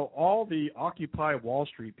all the Occupy Wall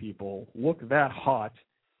Street people look that hot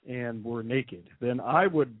and were naked? Then I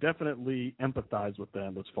would definitely empathize with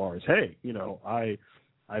them as far as, hey,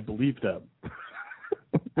 I believe them.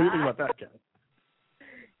 What do you think about that, Kat?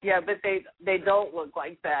 Yeah, but they don't look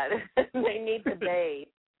like that. They need to bathe.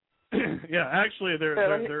 Yeah, actually, they're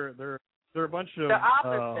a bunch of the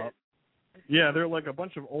opposite. Yeah, they're like a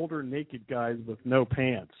bunch of older naked guys with no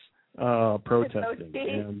pants protesting,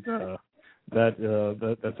 and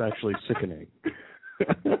that's actually sickening.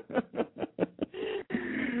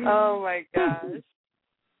 Oh my gosh.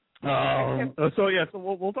 So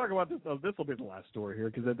we'll talk about this. This will be the last story here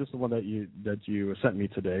because this is the one that you sent me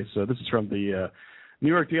today. So this is from the New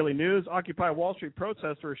York Daily News. Occupy Wall Street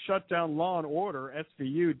protesters shut down Law and Order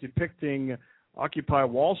SVU depicting Occupy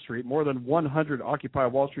Wall Street. More than 100 Occupy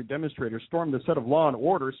Wall Street demonstrators stormed the set of Law and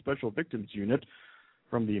Order Special Victims Unit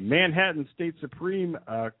from the Manhattan State Supreme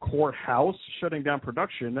Courthouse, shutting down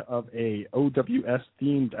production of a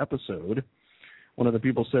OWS-themed episode. One of the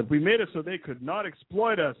people said, "We made it so they could not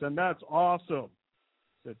exploit us, and that's awesome,"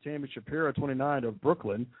 said Tammy Shapiro, 29, of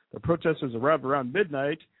Brooklyn. The protesters arrived around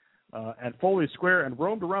midnight at Foley Square and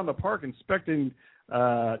roamed around the park inspecting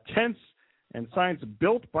tents and signs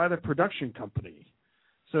built by the production company.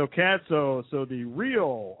 So, Kat, so the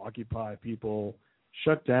real Occupy people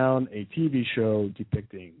shut down a TV show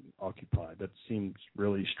depicting Occupy. That seems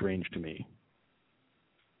really strange to me.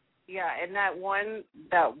 Yeah, and that one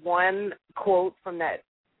quote from that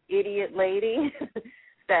idiot lady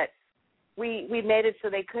that we made it so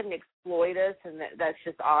they couldn't exploit us, and that's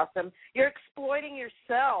just awesome. You're exploiting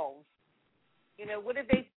yourselves. What do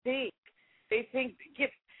they think? They think,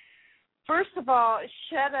 first of all,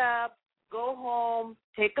 shut up, go home,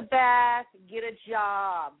 take a bath, get a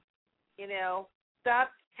job.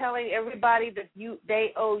 Stop telling everybody that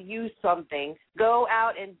they owe you something. Go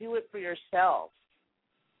out and do it for yourselves.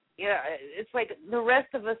 It's like the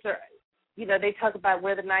rest of us are, they talk about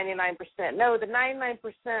we're the 99%. No, the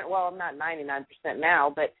 99%, well, I'm not 99% now,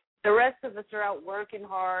 but the rest of us are out working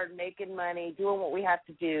hard, making money, doing what we have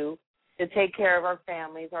to do to take care of our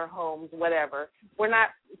families, our homes, whatever. We're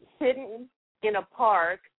not sitting in a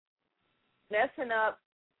park messing up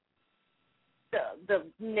the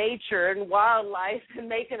nature and wildlife and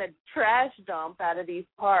making a trash dump out of these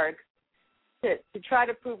parks to try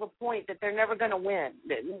to prove a point that they're never going to win.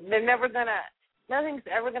 They're never going to, nothing's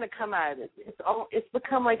ever going to come out of this. It's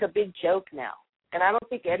become like a big joke now, and I don't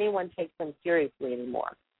think anyone takes them seriously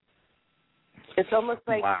anymore. It's almost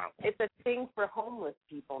like It's a thing for homeless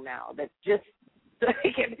people now that just,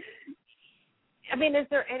 I mean, is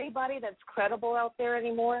there anybody that's credible out there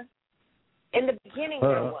anymore? In the beginning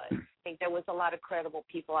there was. I think there was a lot of credible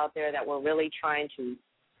people out there that were really trying to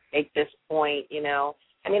make this point,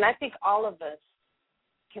 I mean, I think all of us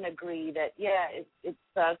can agree that, it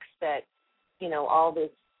sucks that, all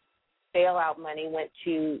this bailout money went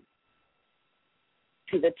to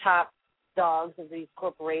the top dogs of these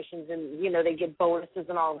corporations and, they get bonuses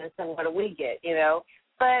and all this, and what do we get,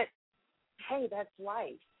 But, hey, that's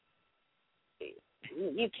life.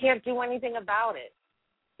 You can't do anything about it.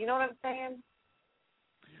 You know what I'm saying?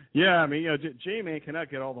 Yeah, I mean, J-Man cannot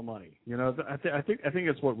get all the money. I think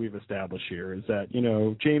it's what we've established here is that,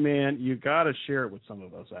 J-Man, you got to share it with some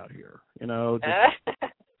of us out here.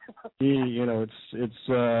 He's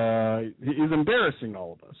embarrassing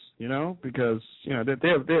all of us, because they have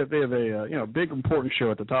a big important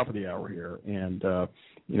show at the top of the hour here, and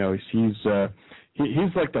he's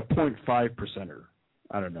like the 0.5%er.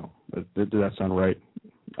 I don't know. Did that sound right?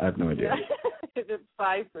 I have no idea. The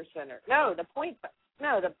 5%er. No, the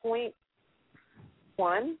 0.1.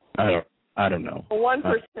 I don't know.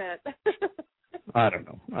 1%. I don't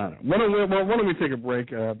know. Why don't we take a break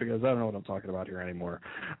because I don't know what I'm talking about here anymore.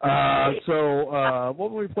 So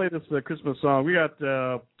when we play this Christmas song, we got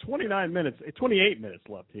 28 minutes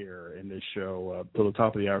left here in this show till the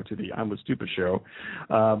top of the hour to the I'm With Stupid show.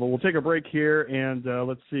 But we'll take a break here and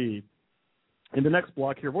let's see. In the next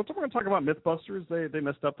block here, we're going to talk about Mythbusters. They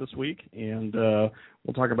messed up this week, and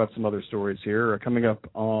we'll talk about some other stories here coming up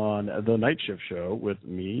on the Night Shift show with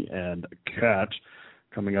me and Kat.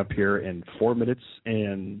 Coming up here in 4 minutes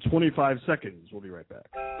and 25 seconds. We'll be right back.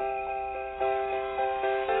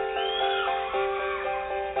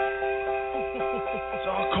 It's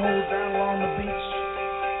all cold down along the beach.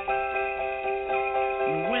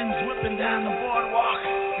 And the wind's whipping down the boardwalk.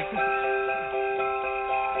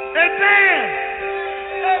 Hey, Dan!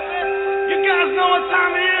 Hey, fellas know what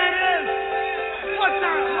time of year it is? What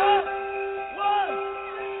time?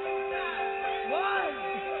 What?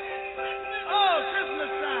 Oh,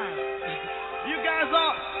 Christmas time. You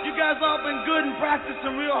guys all been good and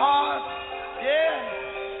practicing real hard? Yeah?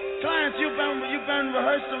 Clients, you've been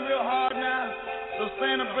rehearsing real hard now. So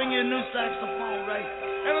Santa, bring you a new saxophone, right?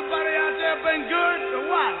 Everybody out there been good or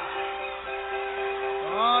what?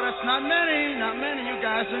 Oh, that's not many. You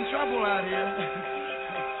guys in trouble out here.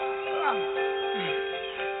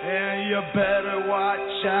 And you better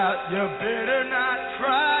watch out. You better not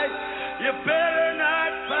cry. You better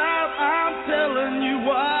not pout. I'm telling you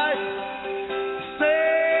why.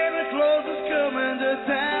 Santa Claus is coming to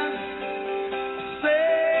town.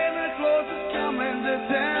 Santa Claus is coming to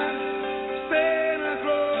town. Santa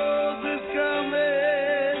Claus is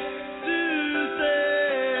coming to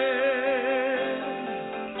town.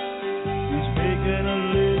 He's making a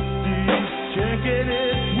list. He's checking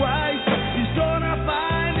it twice. He's gonna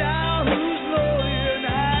find out who's naughty and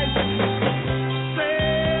nice.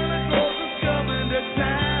 Santa Claus is coming to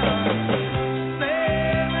town.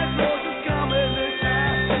 Santa Claus is coming to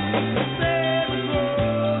town. Santa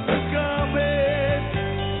Claus is coming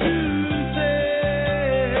to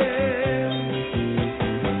town.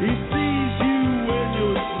 He sees you when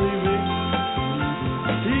you're sleeping.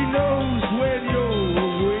 He knows when you're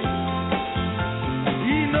awake.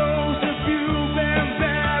 He knows if you've been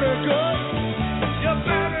bad or good. You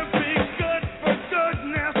better be good for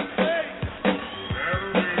goodness sake.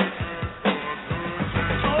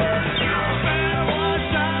 Oh, you better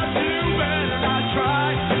watch out. You better not try.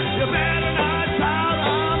 You better not pout.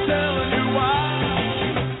 I'm telling you why.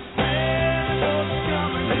 Santa Claus is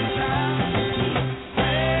coming to town.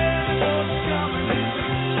 Santa Claus is coming to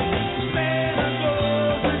town. Santa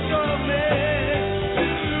Claus is coming to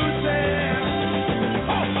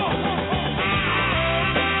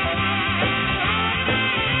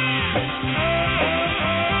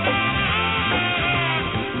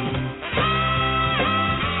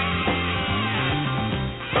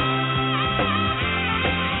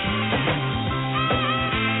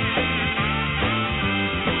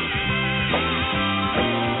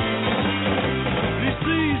He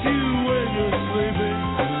sees you when you're sleeping.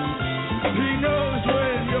 He knows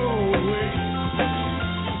when you're awake.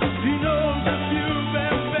 He knows if you've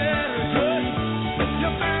been bad or good. You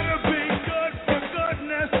better be good for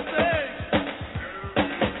goodness sake.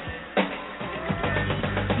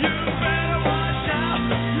 You better watch out.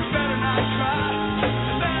 You better not cry.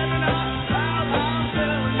 You better not pout. I'm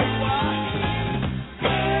telling you why.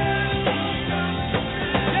 Santa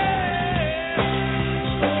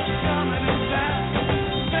Claus is coming to town.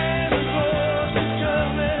 Santa Claus is coming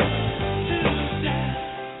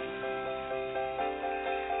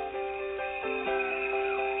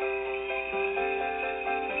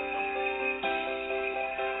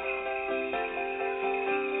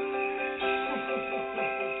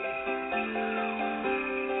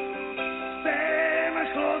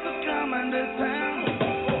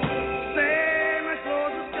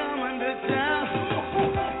to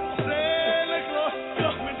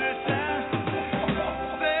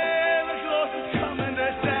town. Santa Claus is coming to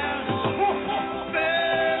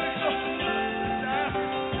town. Santa Claus is coming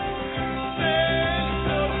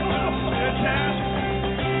to town.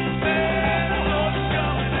 Santa Claus is coming to town. Santa Claus is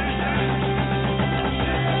coming to town.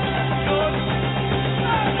 Santa Claus is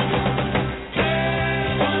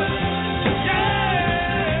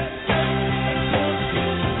coming to town.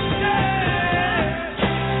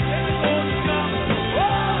 Santa Claus is coming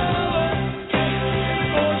to town. Santa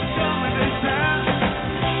Claus is coming to town.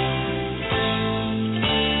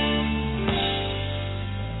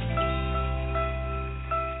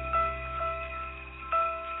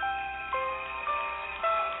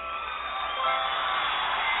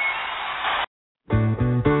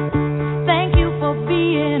 Thank you for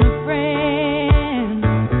being a friend.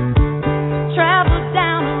 Travel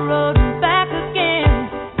down the road and back again.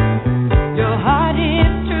 Your heart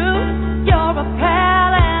is true. You're a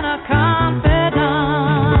pal and a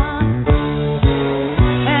confidant.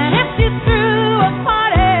 And if you threw a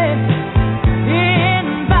party,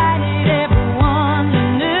 invited everyone you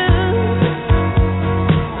knew,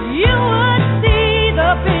 you would see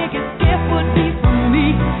the biggest gift would be from me,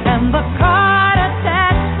 and the card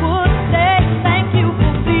attached would say, thank you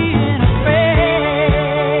for being a friend.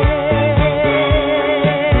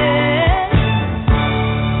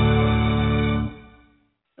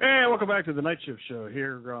 And welcome back to the Night Shift Show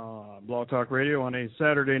here on Blog Talk Radio on a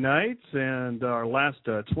Saturday night, and our last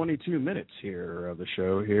 22 minutes here of the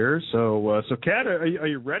show here. So, Kat, are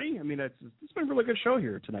you ready? I mean, it's been a really good show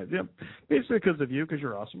here tonight. Yeah, basically because of you, because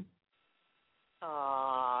you're awesome.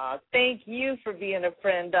 Aw, Aw, thank you for being a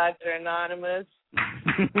friend, Dr. Anonymous.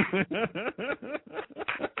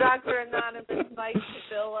 Dr. Anonymous, Mike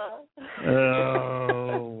Sevilla.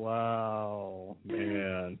 Oh wow,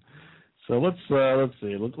 man! So let's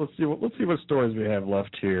see what stories we have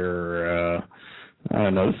left here. I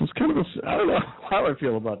don't know. This is kind of I don't know how I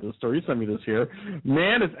feel about this story. You sent me this here.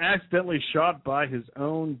 Man is accidentally shot by his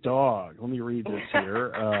own dog. Let me read this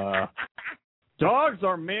here. Dogs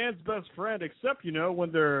are man's best friend, except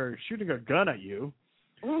when they're shooting a gun at you.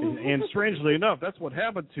 And strangely enough, that's what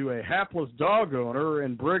happened to a hapless dog owner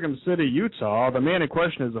in Brigham City, Utah. The man in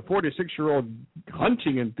question is a 46-year-old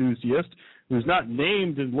hunting enthusiast who's not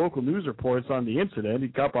named in local news reports on the incident. He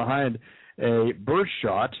got behind a bird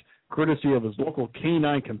shot, courtesy of his local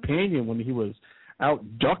canine companion when he was out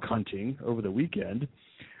duck hunting over the weekend.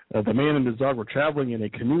 The man and his dog were traveling in a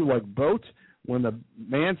canoe-like boat when the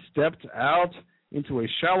man stepped out into a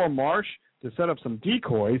shallow marsh to set up some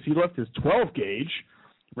decoys. He left his 12-gauge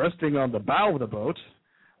resting on the bow of the boat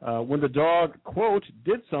when the dog, quote,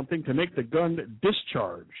 did something to make the gun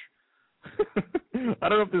discharge. I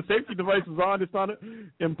don't know if the safety device is on. It's not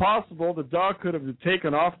impossible. The dog could have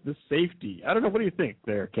taken off the safety. I don't know. What do you think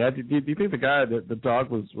there, Kat? Do you think the guy, the dog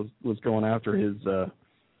was going after his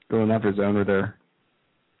owner there?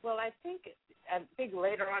 Well, I think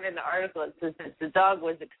later on in the article it says that the dog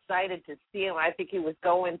was excited to see him. I think he was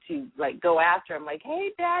going to go after him, like,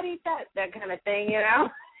 "Hey, Daddy," that kind of thing,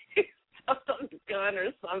 He stuffed on the gun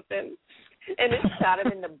or something, and it shot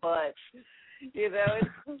him in the butt. It's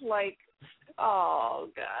just like, oh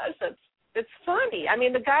gosh, it's funny. I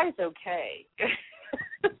mean, the guy's okay.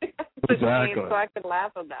 Exactly. So I can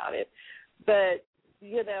laugh about it, but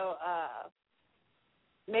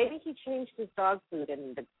maybe he changed his dog food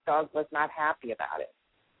and the dog was not happy about it.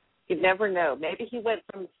 You never know. Maybe he went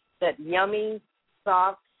from that yummy,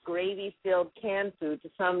 soft, gravy-filled canned food to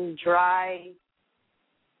some dry.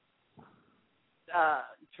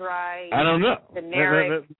 I don't know.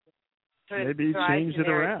 Generic. Maybe he changed it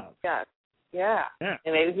around. Yeah. And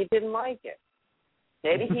maybe he didn't like it.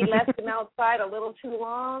 Maybe he left him outside a little too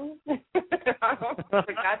long.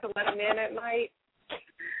 Forgot to let him in at night.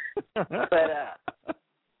 But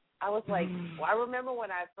I was like, I remember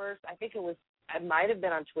when I might have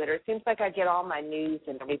been on Twitter. It seems like I get all my news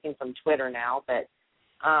and everything from Twitter now, but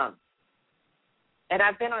and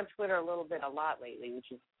I've been on Twitter a lot lately,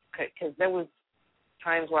 which is because there was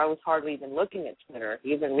times where I was hardly even looking at Twitter,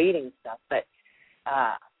 even reading stuff. But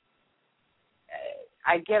I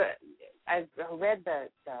read the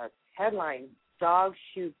headline, "Dog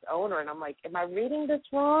shoots owner," and I'm like, am I reading this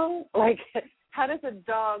wrong? Like, how does a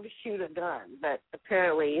dog shoot a gun? But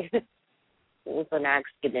apparently it was an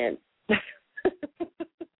accident.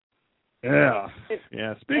 Yeah.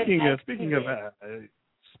 Speaking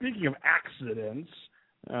of accidents,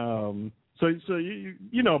 so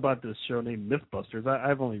you know about this show named Mythbusters.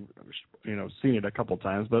 I've only seen it a couple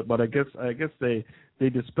times, but I guess they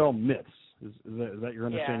dispel myths. Is that your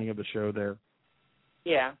understanding of the show there?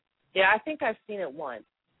 Yeah. I think I've seen it once,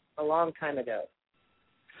 a long time ago.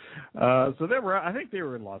 So I think they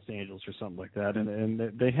were in Los Angeles or something like that, and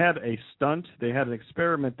they had a stunt. They had an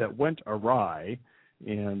experiment that went awry,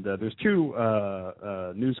 and there's two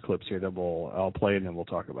news clips here that I'll play, and then we'll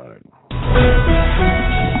talk about it.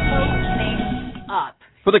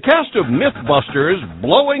 For the cast of Mythbusters,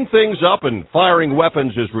 blowing things up and firing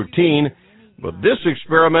weapons is routine, but this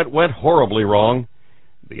experiment went horribly wrong.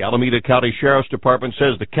 The Alameda County Sheriff's Department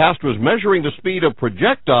says the cast was measuring the speed of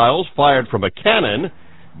projectiles fired from a cannon,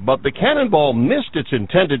 but the cannonball missed its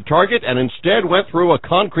intended target and instead went through a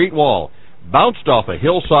concrete wall, bounced off a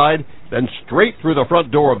hillside, then straight through the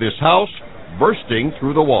front door of this house, bursting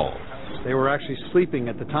through the wall. They were actually sleeping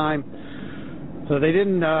at the time, so they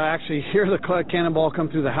didn't actually hear the cannonball come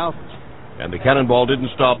through the house. And the cannonball didn't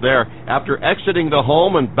stop there. After exiting the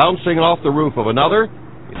home and bouncing off the roof of another, it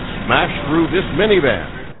smashed through this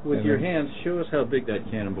minivan. With your hands, show us how big that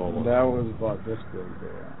cannonball was. That was about this big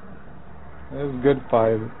there. It was a good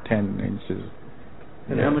 5-10 inches.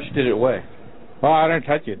 And how much did it weigh? Well, I didn't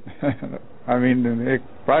touch it. I mean, it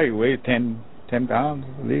probably weighed 10 pounds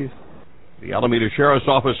at least. The Alameda Sheriff's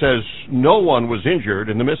Office says no one was injured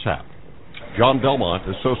in the mishap. John Belmont,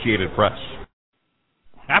 Associated Press.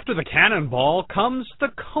 After the cannonball comes the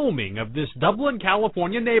combing of this Dublin,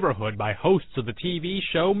 California neighborhood by hosts of the TV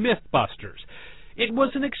show Mythbusters. It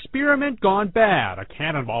was an experiment gone bad, a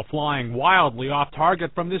cannonball flying wildly off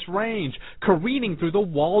target from this range, careening through the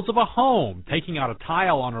walls of a home, taking out a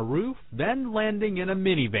tile on a roof, then landing in a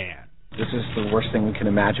minivan. This is the worst thing we can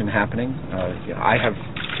imagine happening. I have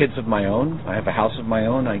kids of my own. I have a house of my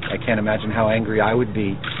own. I can't imagine how angry I would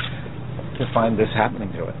be to find this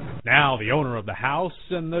happening to it. Now the owner of the house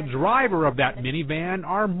and the driver of that minivan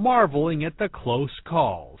are marveling at the close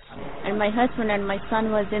calls. And my husband and my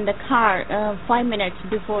son was in the car 5 minutes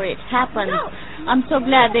before it happened. I'm so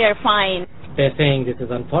glad they are fine. They're saying this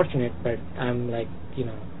is unfortunate, but I'm like,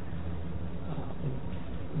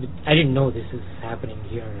 I didn't know this is happening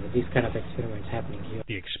here, these kind of experiments happening here.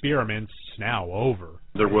 The experiment's now over.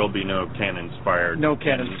 There will be no cannon fired in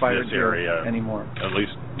this area anymore, at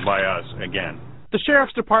least by us again. The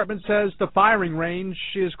sheriff's department says the firing range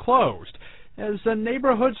is closed as the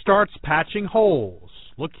neighborhood starts patching holes,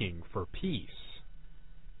 looking for peace.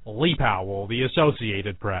 Lee Powell, The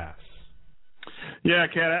Associated Press. Yeah,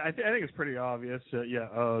 Kat, I think it's pretty obvious.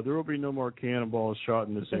 There will be no more cannonballs shot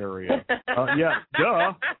in this area. Yeah,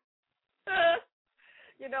 duh.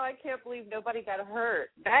 I can't believe nobody got hurt.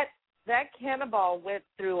 That cannonball went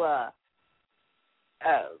through a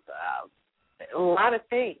lot of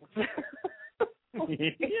things.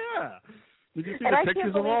 Yeah. Did you see the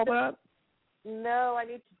pictures of all that? No, I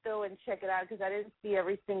need to go and check it out because I didn't see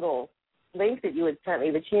every single link that you had sent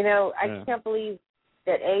me. But, I can't believe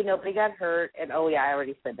that, A, nobody got hurt, and, I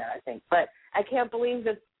already said that, I think. But I can't believe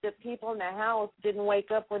that the people in the house didn't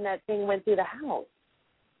wake up when that thing went through the house.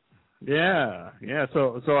 Yeah.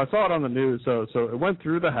 So I saw it on the news. So it went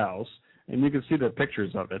through the house, and you can see the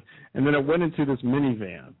pictures of it. And then it went into this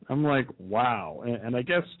minivan. I'm like, wow. And I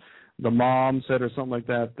guess the mom said or something like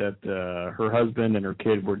that her husband and her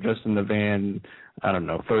kid were just in the van,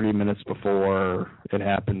 30 minutes before it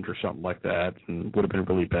happened or something like that, and would have been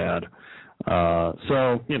really bad. I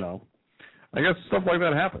guess stuff like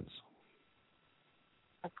that happens.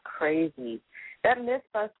 That's crazy. That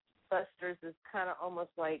Mythbusters is kind of almost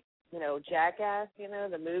like, Jackass,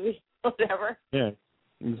 the movie, whatever. Yeah,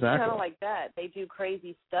 exactly. Kind of like that. They do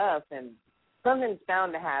crazy stuff, and something's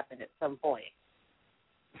bound to happen at some point.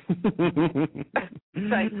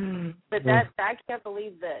 But I can't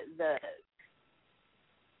believe the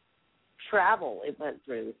travel it went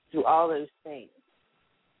through all those things.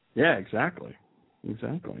 Yeah, exactly.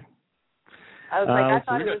 I was I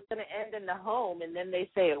thought it was going to end in the home, and then they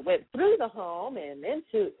say it went through the home and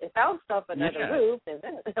it bounced off another roof, and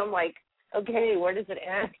then I'm like, okay, where does it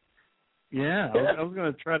end? Yeah, I was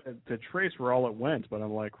going to try to trace where all it went, but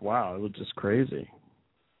I'm like, wow, it was just crazy.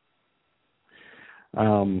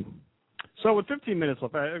 So with 15 minutes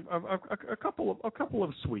left, I have a couple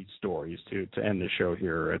of sweet stories to end the show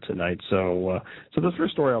here tonight. So the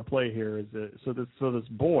first story I'll play here is this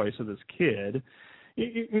kid,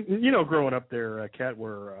 growing up there, Kat,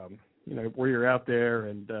 where you're out there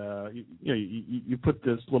and you put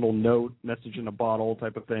this little note message in a bottle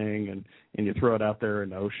type of thing and you throw it out there in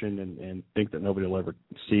the ocean and think that nobody will ever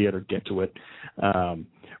see it or get to it.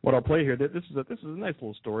 What I'll play here, this is a nice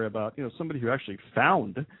little story about somebody who actually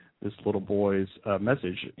found this little boy's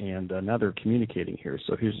message, and now they're communicating here.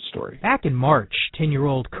 So here's the story. Back in March,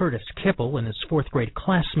 10-year-old Curtis Kipple and his fourth-grade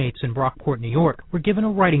classmates in Brockport, New York, were given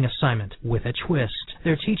a writing assignment with a twist.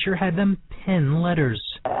 Their teacher had them pen letters.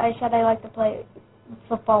 I said I like to play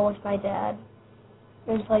football with my dad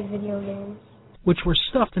and play video games. Which were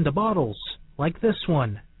stuffed into bottles, like this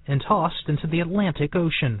one, and tossed into the Atlantic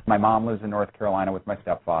Ocean. My mom lives in North Carolina with my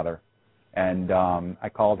stepfather, and I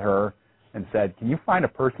called her and said, can you find a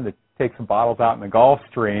person to take some bottles out in the Gulf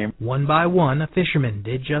Stream? One by one, a fisherman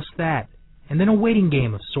did just that, and then a waiting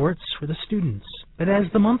game of sorts for the students. But as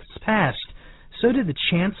the months passed, so did the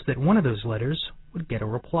chance that one of those letters would get a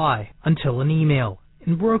reply, until an email,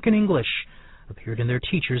 in broken English, appeared in their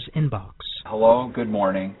teacher's inbox. Hello, good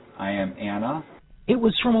morning. I am Anna. It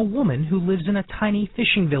was from a woman who lives in a tiny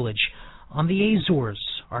fishing village on the Azores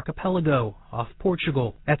archipelago off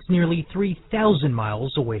Portugal. That's nearly 3,000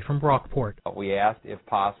 miles away from Brockport. We asked, if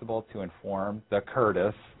possible, to inform the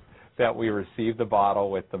Curtis that we received the bottle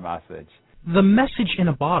with the message. The message in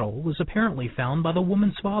a bottle was apparently found by the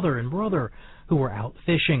woman's father and brother, who were out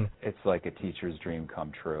fishing. It's like a teacher's dream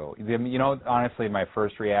come true. Honestly, my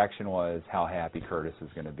first reaction was how happy Curtis is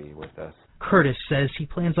going to be with this. Curtis says he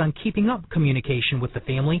plans on keeping up communication with the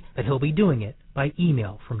family, but he'll be doing it by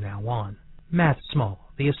email from now on. Matt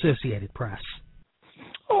Small, The Associated Press.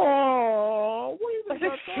 Oh, what do you think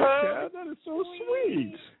about that, Kat? That is so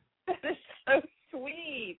sweet. That is so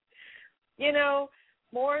sweet.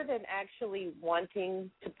 More than actually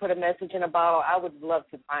wanting to put a message in a bottle, I would love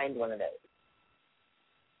to find one of those.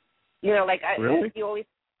 Really?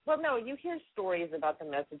 You hear stories about the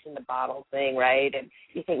message in the bottle thing, right? And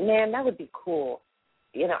you think, man, that would be cool.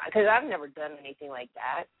 Because I've never done anything like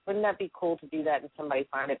that. Wouldn't that be cool to do that and somebody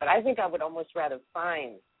find it? But I think I would almost rather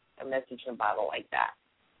find a message in a bottle like that.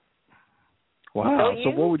 Wow. So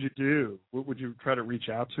what would you do? Would you try to reach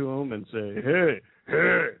out to him and say, hey,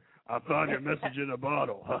 I found your message in a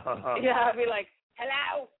bottle. Yeah, I'd be like,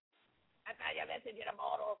 hello, I found your message in a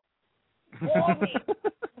bottle. Warn me.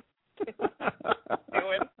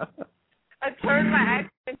 I turned my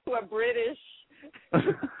accent to a British.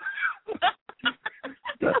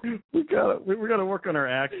 we gotta work on our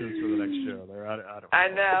accents for the next show. There, I don't. I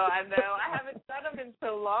know. I haven't done them in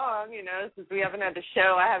so long, since we haven't had the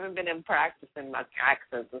show. I haven't been in practicing my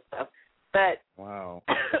accents and stuff. But wow.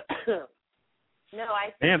 No,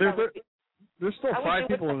 I think. Man, there's still 5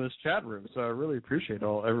 people in this chat room, so I really appreciate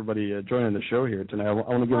everybody joining the show here tonight. I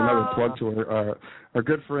want to give another plug to our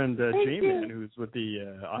good friend Jamie, who's with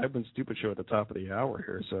the I've Been Stupid show at the top of the hour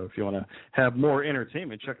here. So if you want to have more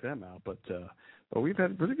entertainment, check them out. But we've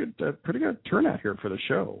had pretty good turnout here for the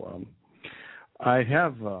show. I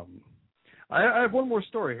have one more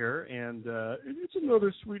story here, and it's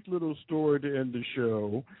another sweet little story to end the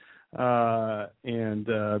show. And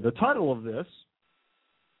the title of this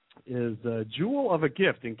is Jewel of a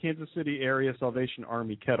Gift in Kansas City Area Salvation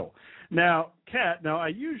Army Kettle. Now, Kat, I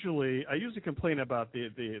usually complain about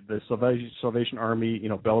the Salvation Army,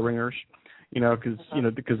 bell ringers,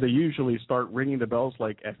 because they usually start ringing the bells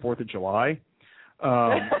like at 4th of July.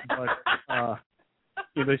 But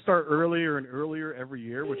they start earlier and earlier every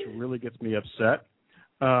year, which really gets me upset.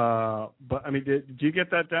 But I mean, do you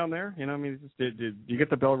get that down there? Do you get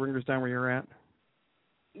the bell ringers down where you're at?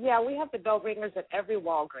 Yeah, we have the bell ringers at every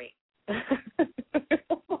Walgreens.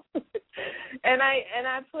 and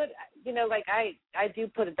I put, I do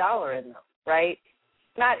put $1 in them, right?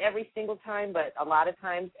 Not every single time, but a lot of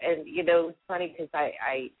times. And it's funny because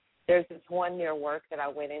there's this one near work that I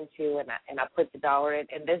went into and I put the $1 in,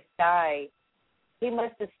 and this guy, he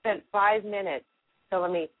must have spent 5 minutes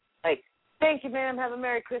telling me, like, thank you, ma'am. Have a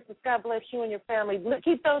Merry Christmas. God bless you and your family.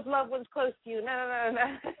 Keep those loved ones close to you. No.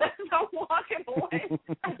 I'm walking away.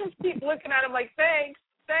 I just keep looking at him like, thanks.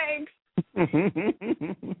 And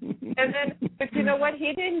then, but you know what?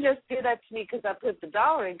 He didn't just do that to me because I put the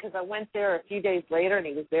 $1 in, because I went there a few days later and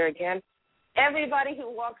he was there again. Everybody who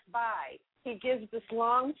walks by, he gives this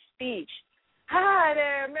long speech. Hi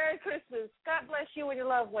there, Merry Christmas. God bless you and your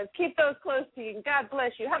loved ones. Keep those close to you. God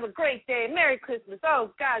bless you. Have a great day. Merry Christmas.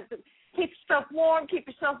 Oh, God. Keep yourself warm. Keep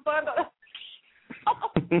yourself bundled.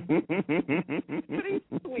 Pretty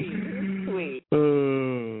sweet.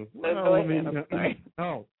 Well, I mean,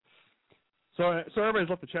 So everybody's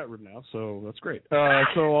left the chat room now, so that's great. So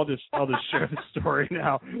I'll just share the story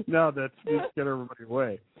now. Now that let's get everybody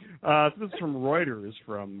away. So this is from Reuters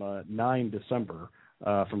from 9 December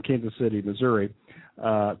from Kansas City, Missouri.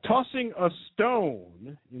 Tossing a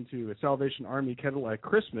stone into a Salvation Army kettle at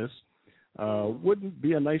Christmas wouldn't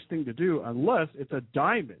be a nice thing to do unless it's a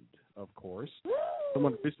diamond, of course.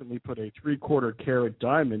 Someone recently put a 3/4-carat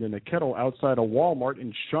diamond in a kettle outside a Walmart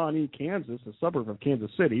in Shawnee, Kansas, a suburb of Kansas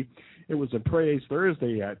City. It was appraised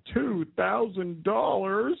Thursday at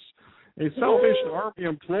 $2,000. A Salvation Army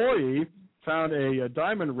employee found a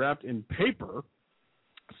diamond wrapped in paper,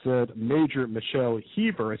 said Major Michelle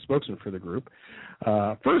Heaver, a spokesman for the group.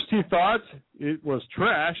 First he thought it was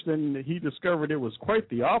trash, then he discovered it was quite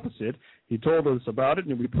the opposite. He told us about it,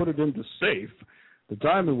 and we put it in the safe. The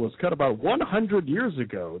diamond was cut about 100 years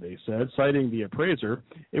ago, they said, citing the appraiser.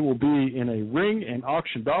 It will be in a ring and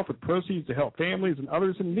auctioned off with proceeds to help families and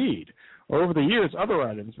others in need. Over the years, other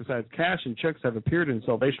items besides cash and checks have appeared in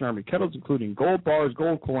Salvation Army kettles, including gold bars,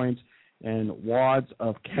 gold coins, and wads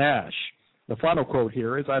of cash. The final quote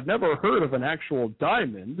here is, I've never heard of an actual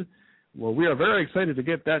diamond. Well, we are very excited to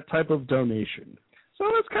get that type of donation. So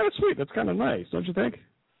that's kind of sweet. That's kind of nice, don't you think?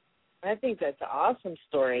 I think that's an awesome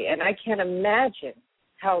story, and I can't imagine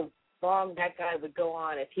how long that guy would go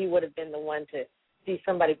on if he would have been the one to see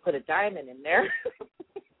somebody put a diamond in there.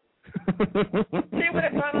 He would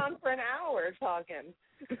have gone on for an hour talking.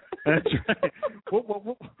 That's right. What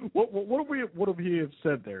would he have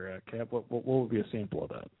said there, Cap? What would be a sample of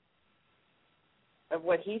that? Of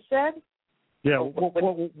what he said? Yeah. What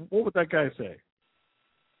would that guy say?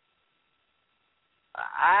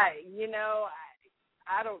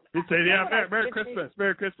 I don't. He'd say, "Yeah, Merry Christmas,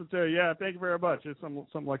 Merry Christmas to you. Yeah, thank you very much." It's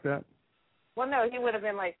something like that. Well, no, he would have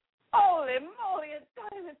been like, "Holy moly,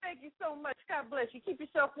 diamond! Thank you so much. God bless you. Keep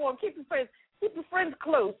yourself warm. Keep your friends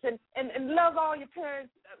close, and love all your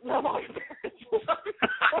parents. Love all your parents."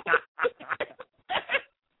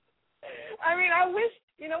 I mean, I wish.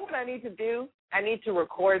 You know what I need to do? I need to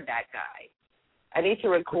record that guy. I need to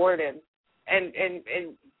record him, and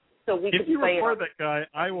so we can play it. If you record that guy,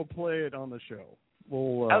 I will play it on the show.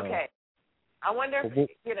 Okay. I wonder if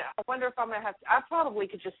I'm gonna have to. I probably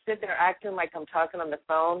could just sit there acting like I'm talking on the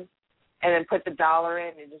phone, and then put the dollar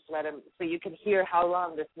in and just let him, so you can hear how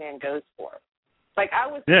long this man goes for. Like, I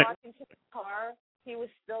was walking to the car, he was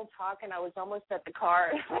still talking, I was almost at the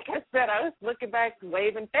car, like I said, I was looking back,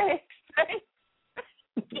 waving thanks.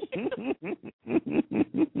 He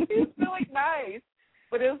was really nice,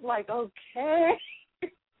 but it was like, okay.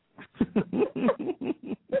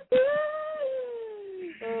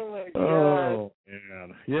 Oh my God! Oh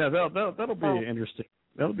man, yeah, that'll be interesting.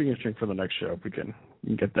 That'll be interesting for the next show if we can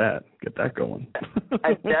get that going.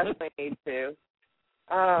 I definitely need to.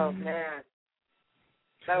 Oh man,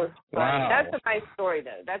 that was fun. Wow. That's a nice story,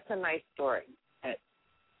 though. That's a nice story that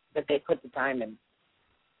they put the time in.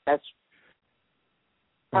 That's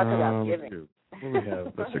talk about giving. What do we have?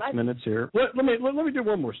 About 6 minutes here. Let me do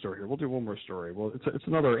one more story here. We'll do one more story. Well, it's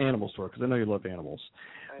another animal story because I know you love animals.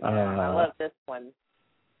 Okay, I love this one.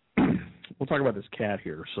 We'll talk about this cat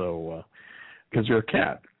here. So, because you're a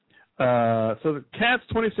cat. So the cat's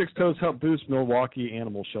 26 toes help boost Milwaukee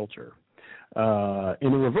Animal Shelter. In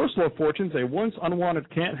a reversal of fortunes, a once unwanted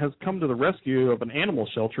cat has come to the rescue of an animal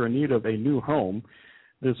shelter in need of a new home.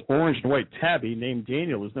 This orange and white tabby named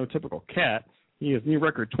Daniel is no typical cat. He has near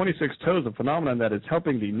record 26 toes, a phenomenon that is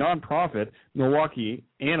helping the nonprofit Milwaukee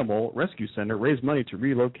Animal Rescue Center raise money to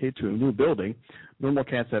relocate to a new building. Normal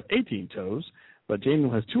cats have 18 toes, but Daniel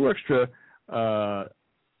has 2 extra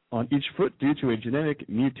on each foot due to a genetic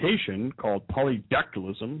mutation called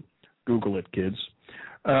polydactylism. Google it, kids.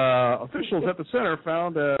 Officials at the center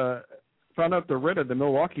found out the rent of the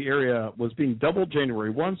Milwaukee area was being doubled January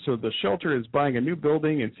 1, so the shelter is buying a new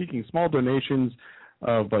building and seeking small donations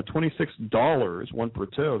of $26, one per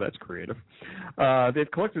toe. That's creative. They've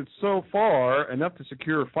collected so far enough to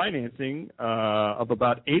secure financing of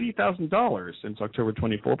about $80,000 since October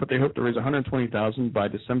 24, but they hope to raise $120,000 by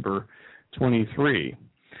December 23.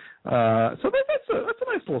 So that's a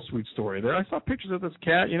nice little sweet story there. I saw pictures of this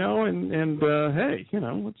cat, and hey,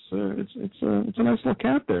 it's a nice little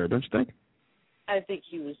cat there, don't you think? I think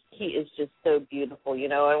he is just so beautiful,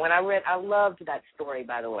 And when I loved that story,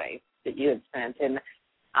 by the way, that you had sent, and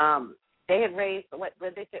they had raised what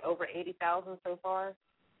did they say, over $80,000 so far?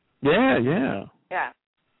 Yeah.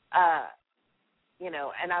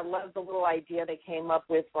 And I love the little idea they came up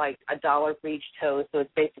with, like $1 for each toe, so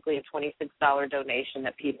it's basically a $26 donation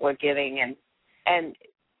that people are giving, and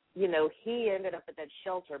he ended up at that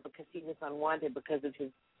shelter because he was unwanted because of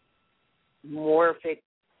his dysmorphic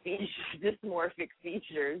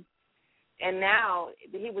features. And now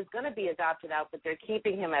he was going to be adopted out, but they're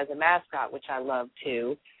keeping him as a mascot, which I love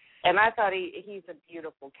too. And I thought he's a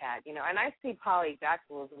beautiful cat, And I see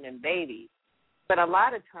polydactylism in babies, but a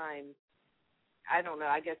lot of times, I don't know.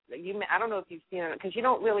 I guess I don't know if you've seen it because you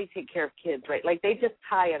don't really take care of kids, right? Like they just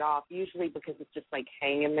tie it off usually because it's just like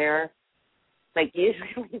hanging there. Like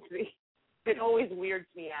usually, it always weirds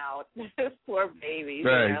me out. Poor babies.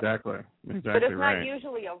 Right, exactly. But it's not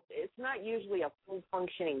usually a full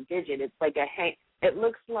functioning digit. It's like it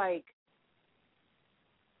looks like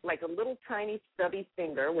a little tiny stubby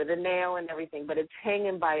finger with a nail and everything, but it's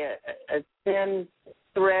hanging by a thin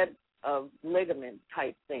thread of ligament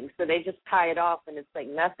type thing. So they just tie it off and it's like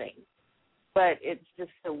nothing. But it's just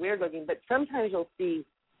so weird looking. But sometimes you'll see,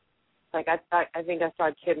 like I think I saw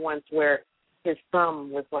a kid once where his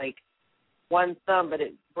thumb was like one thumb, but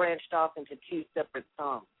it branched off into 2 separate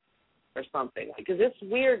thumbs or something. Because it's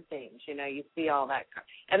weird things, you see all that.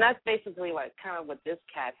 And that's basically what this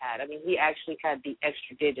cat had. I mean, he actually had the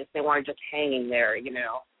extra digits. They weren't just hanging there,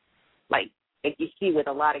 like you see with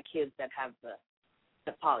a lot of kids that have the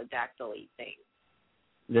polydactyly thing.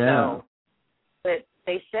 Yeah. So, but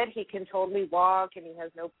they said he can totally walk and he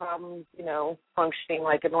has no problems, functioning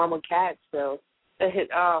like a normal cat. So, his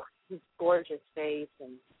gorgeous face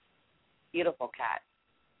and beautiful cat.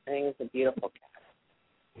 I think it's a beautiful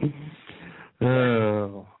cat.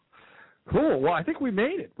 Oh, cool. Well, I think we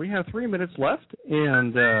made it. We have 3 minutes left,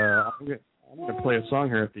 and I'm going to play a song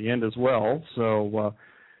here at the end as well. So,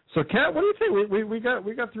 Kat, what do you think? We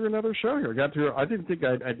got through another show here. I didn't think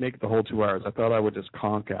I'd make it the whole 2 hours. I thought I would just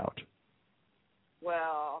conk out.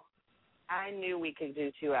 Well, I knew we could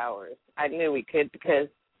do 2 hours. I knew we could because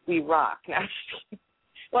we rock.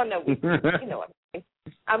 Well, no, you know what I mean.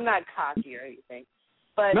 I'm not cocky or anything,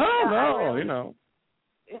 but no, I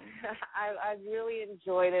really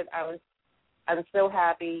enjoyed it. I'm so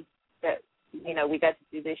happy that we got to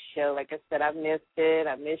do this show. Like I said, I missed it.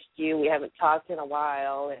 I missed you. We haven't talked in a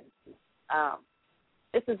while, and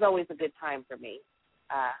this is always a good time for me.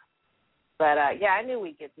 But I knew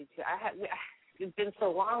we'd get to. it's been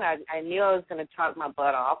so long. I knew I was going to talk my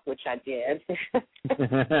butt off, which I did.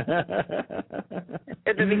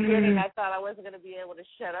 At the beginning, I thought I wasn't going to be able to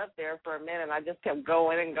shut up there for a minute. I just kept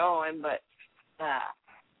going and going, but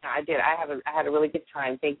I did. I had a really good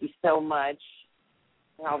time. Thank you so much.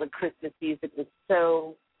 And all the Christmas music was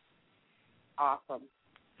so awesome.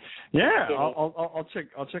 Yeah, I'll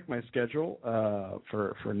check my schedule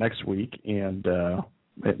for next week, and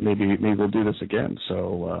maybe we'll do this again.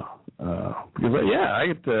 So because I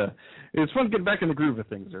get to, it's fun getting back in the groove of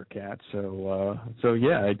things, there, Kat. So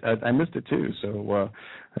yeah, I missed it too. So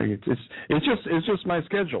it's just my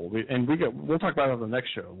schedule, we'll talk about it on the next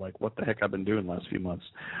show, like what the heck I've been doing the last few months.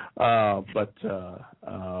 But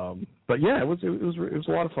yeah, it was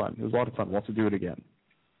a lot of fun. It was a lot of fun. We'll have to do it again.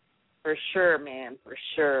 For sure, man, for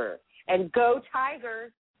sure. And go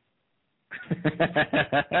Tigers.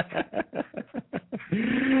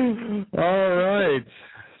 All right.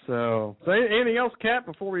 So anything else, Kat,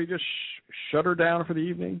 before we just shut her down for the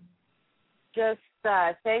evening? Just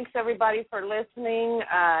thanks, everybody, for listening.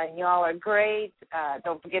 Y'all are great.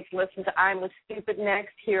 Don't forget to listen to I'm With Stupid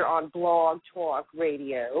next here on Blog Talk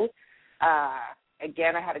Radio.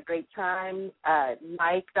 Again, I had a great time.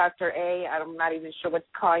 Mike, Dr. A, I'm not even sure what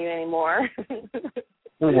to call you anymore.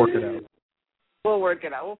 We'll work it out. We'll work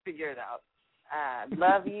it out. We'll figure it out.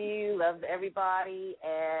 Love you. Love everybody.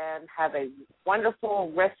 And have a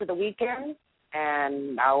wonderful rest of the weekend.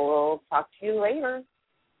 And I will talk to you later.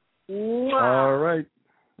 Mwah. All right.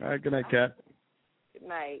 All right. Good night, Kat. Good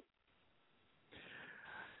night.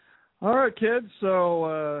 All right, kids.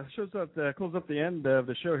 So close up the end of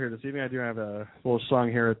the show here this evening. I do have a little song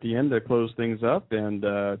here at the end to close things up, and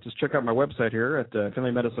just check out my website here at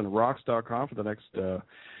FinleyMedicineRocks.com for the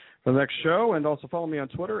next show, and also follow me on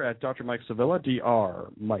Twitter at Dr. Mike Sevilla, Dr.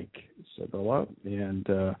 Mike Sevilla, and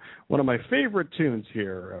one of my favorite tunes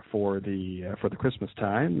here for the Christmas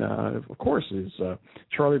time, of course, is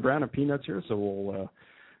Charlie Brown and Peanuts here. So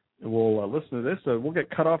we'll listen to this. We'll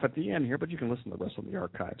get cut off at the end here, but you can listen to the rest of the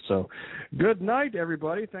archive. So good night,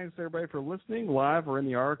 everybody. Thanks, everybody, for listening, live or in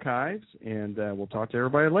the archives, and we'll talk to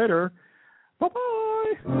everybody later.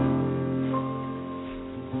 Bye-bye.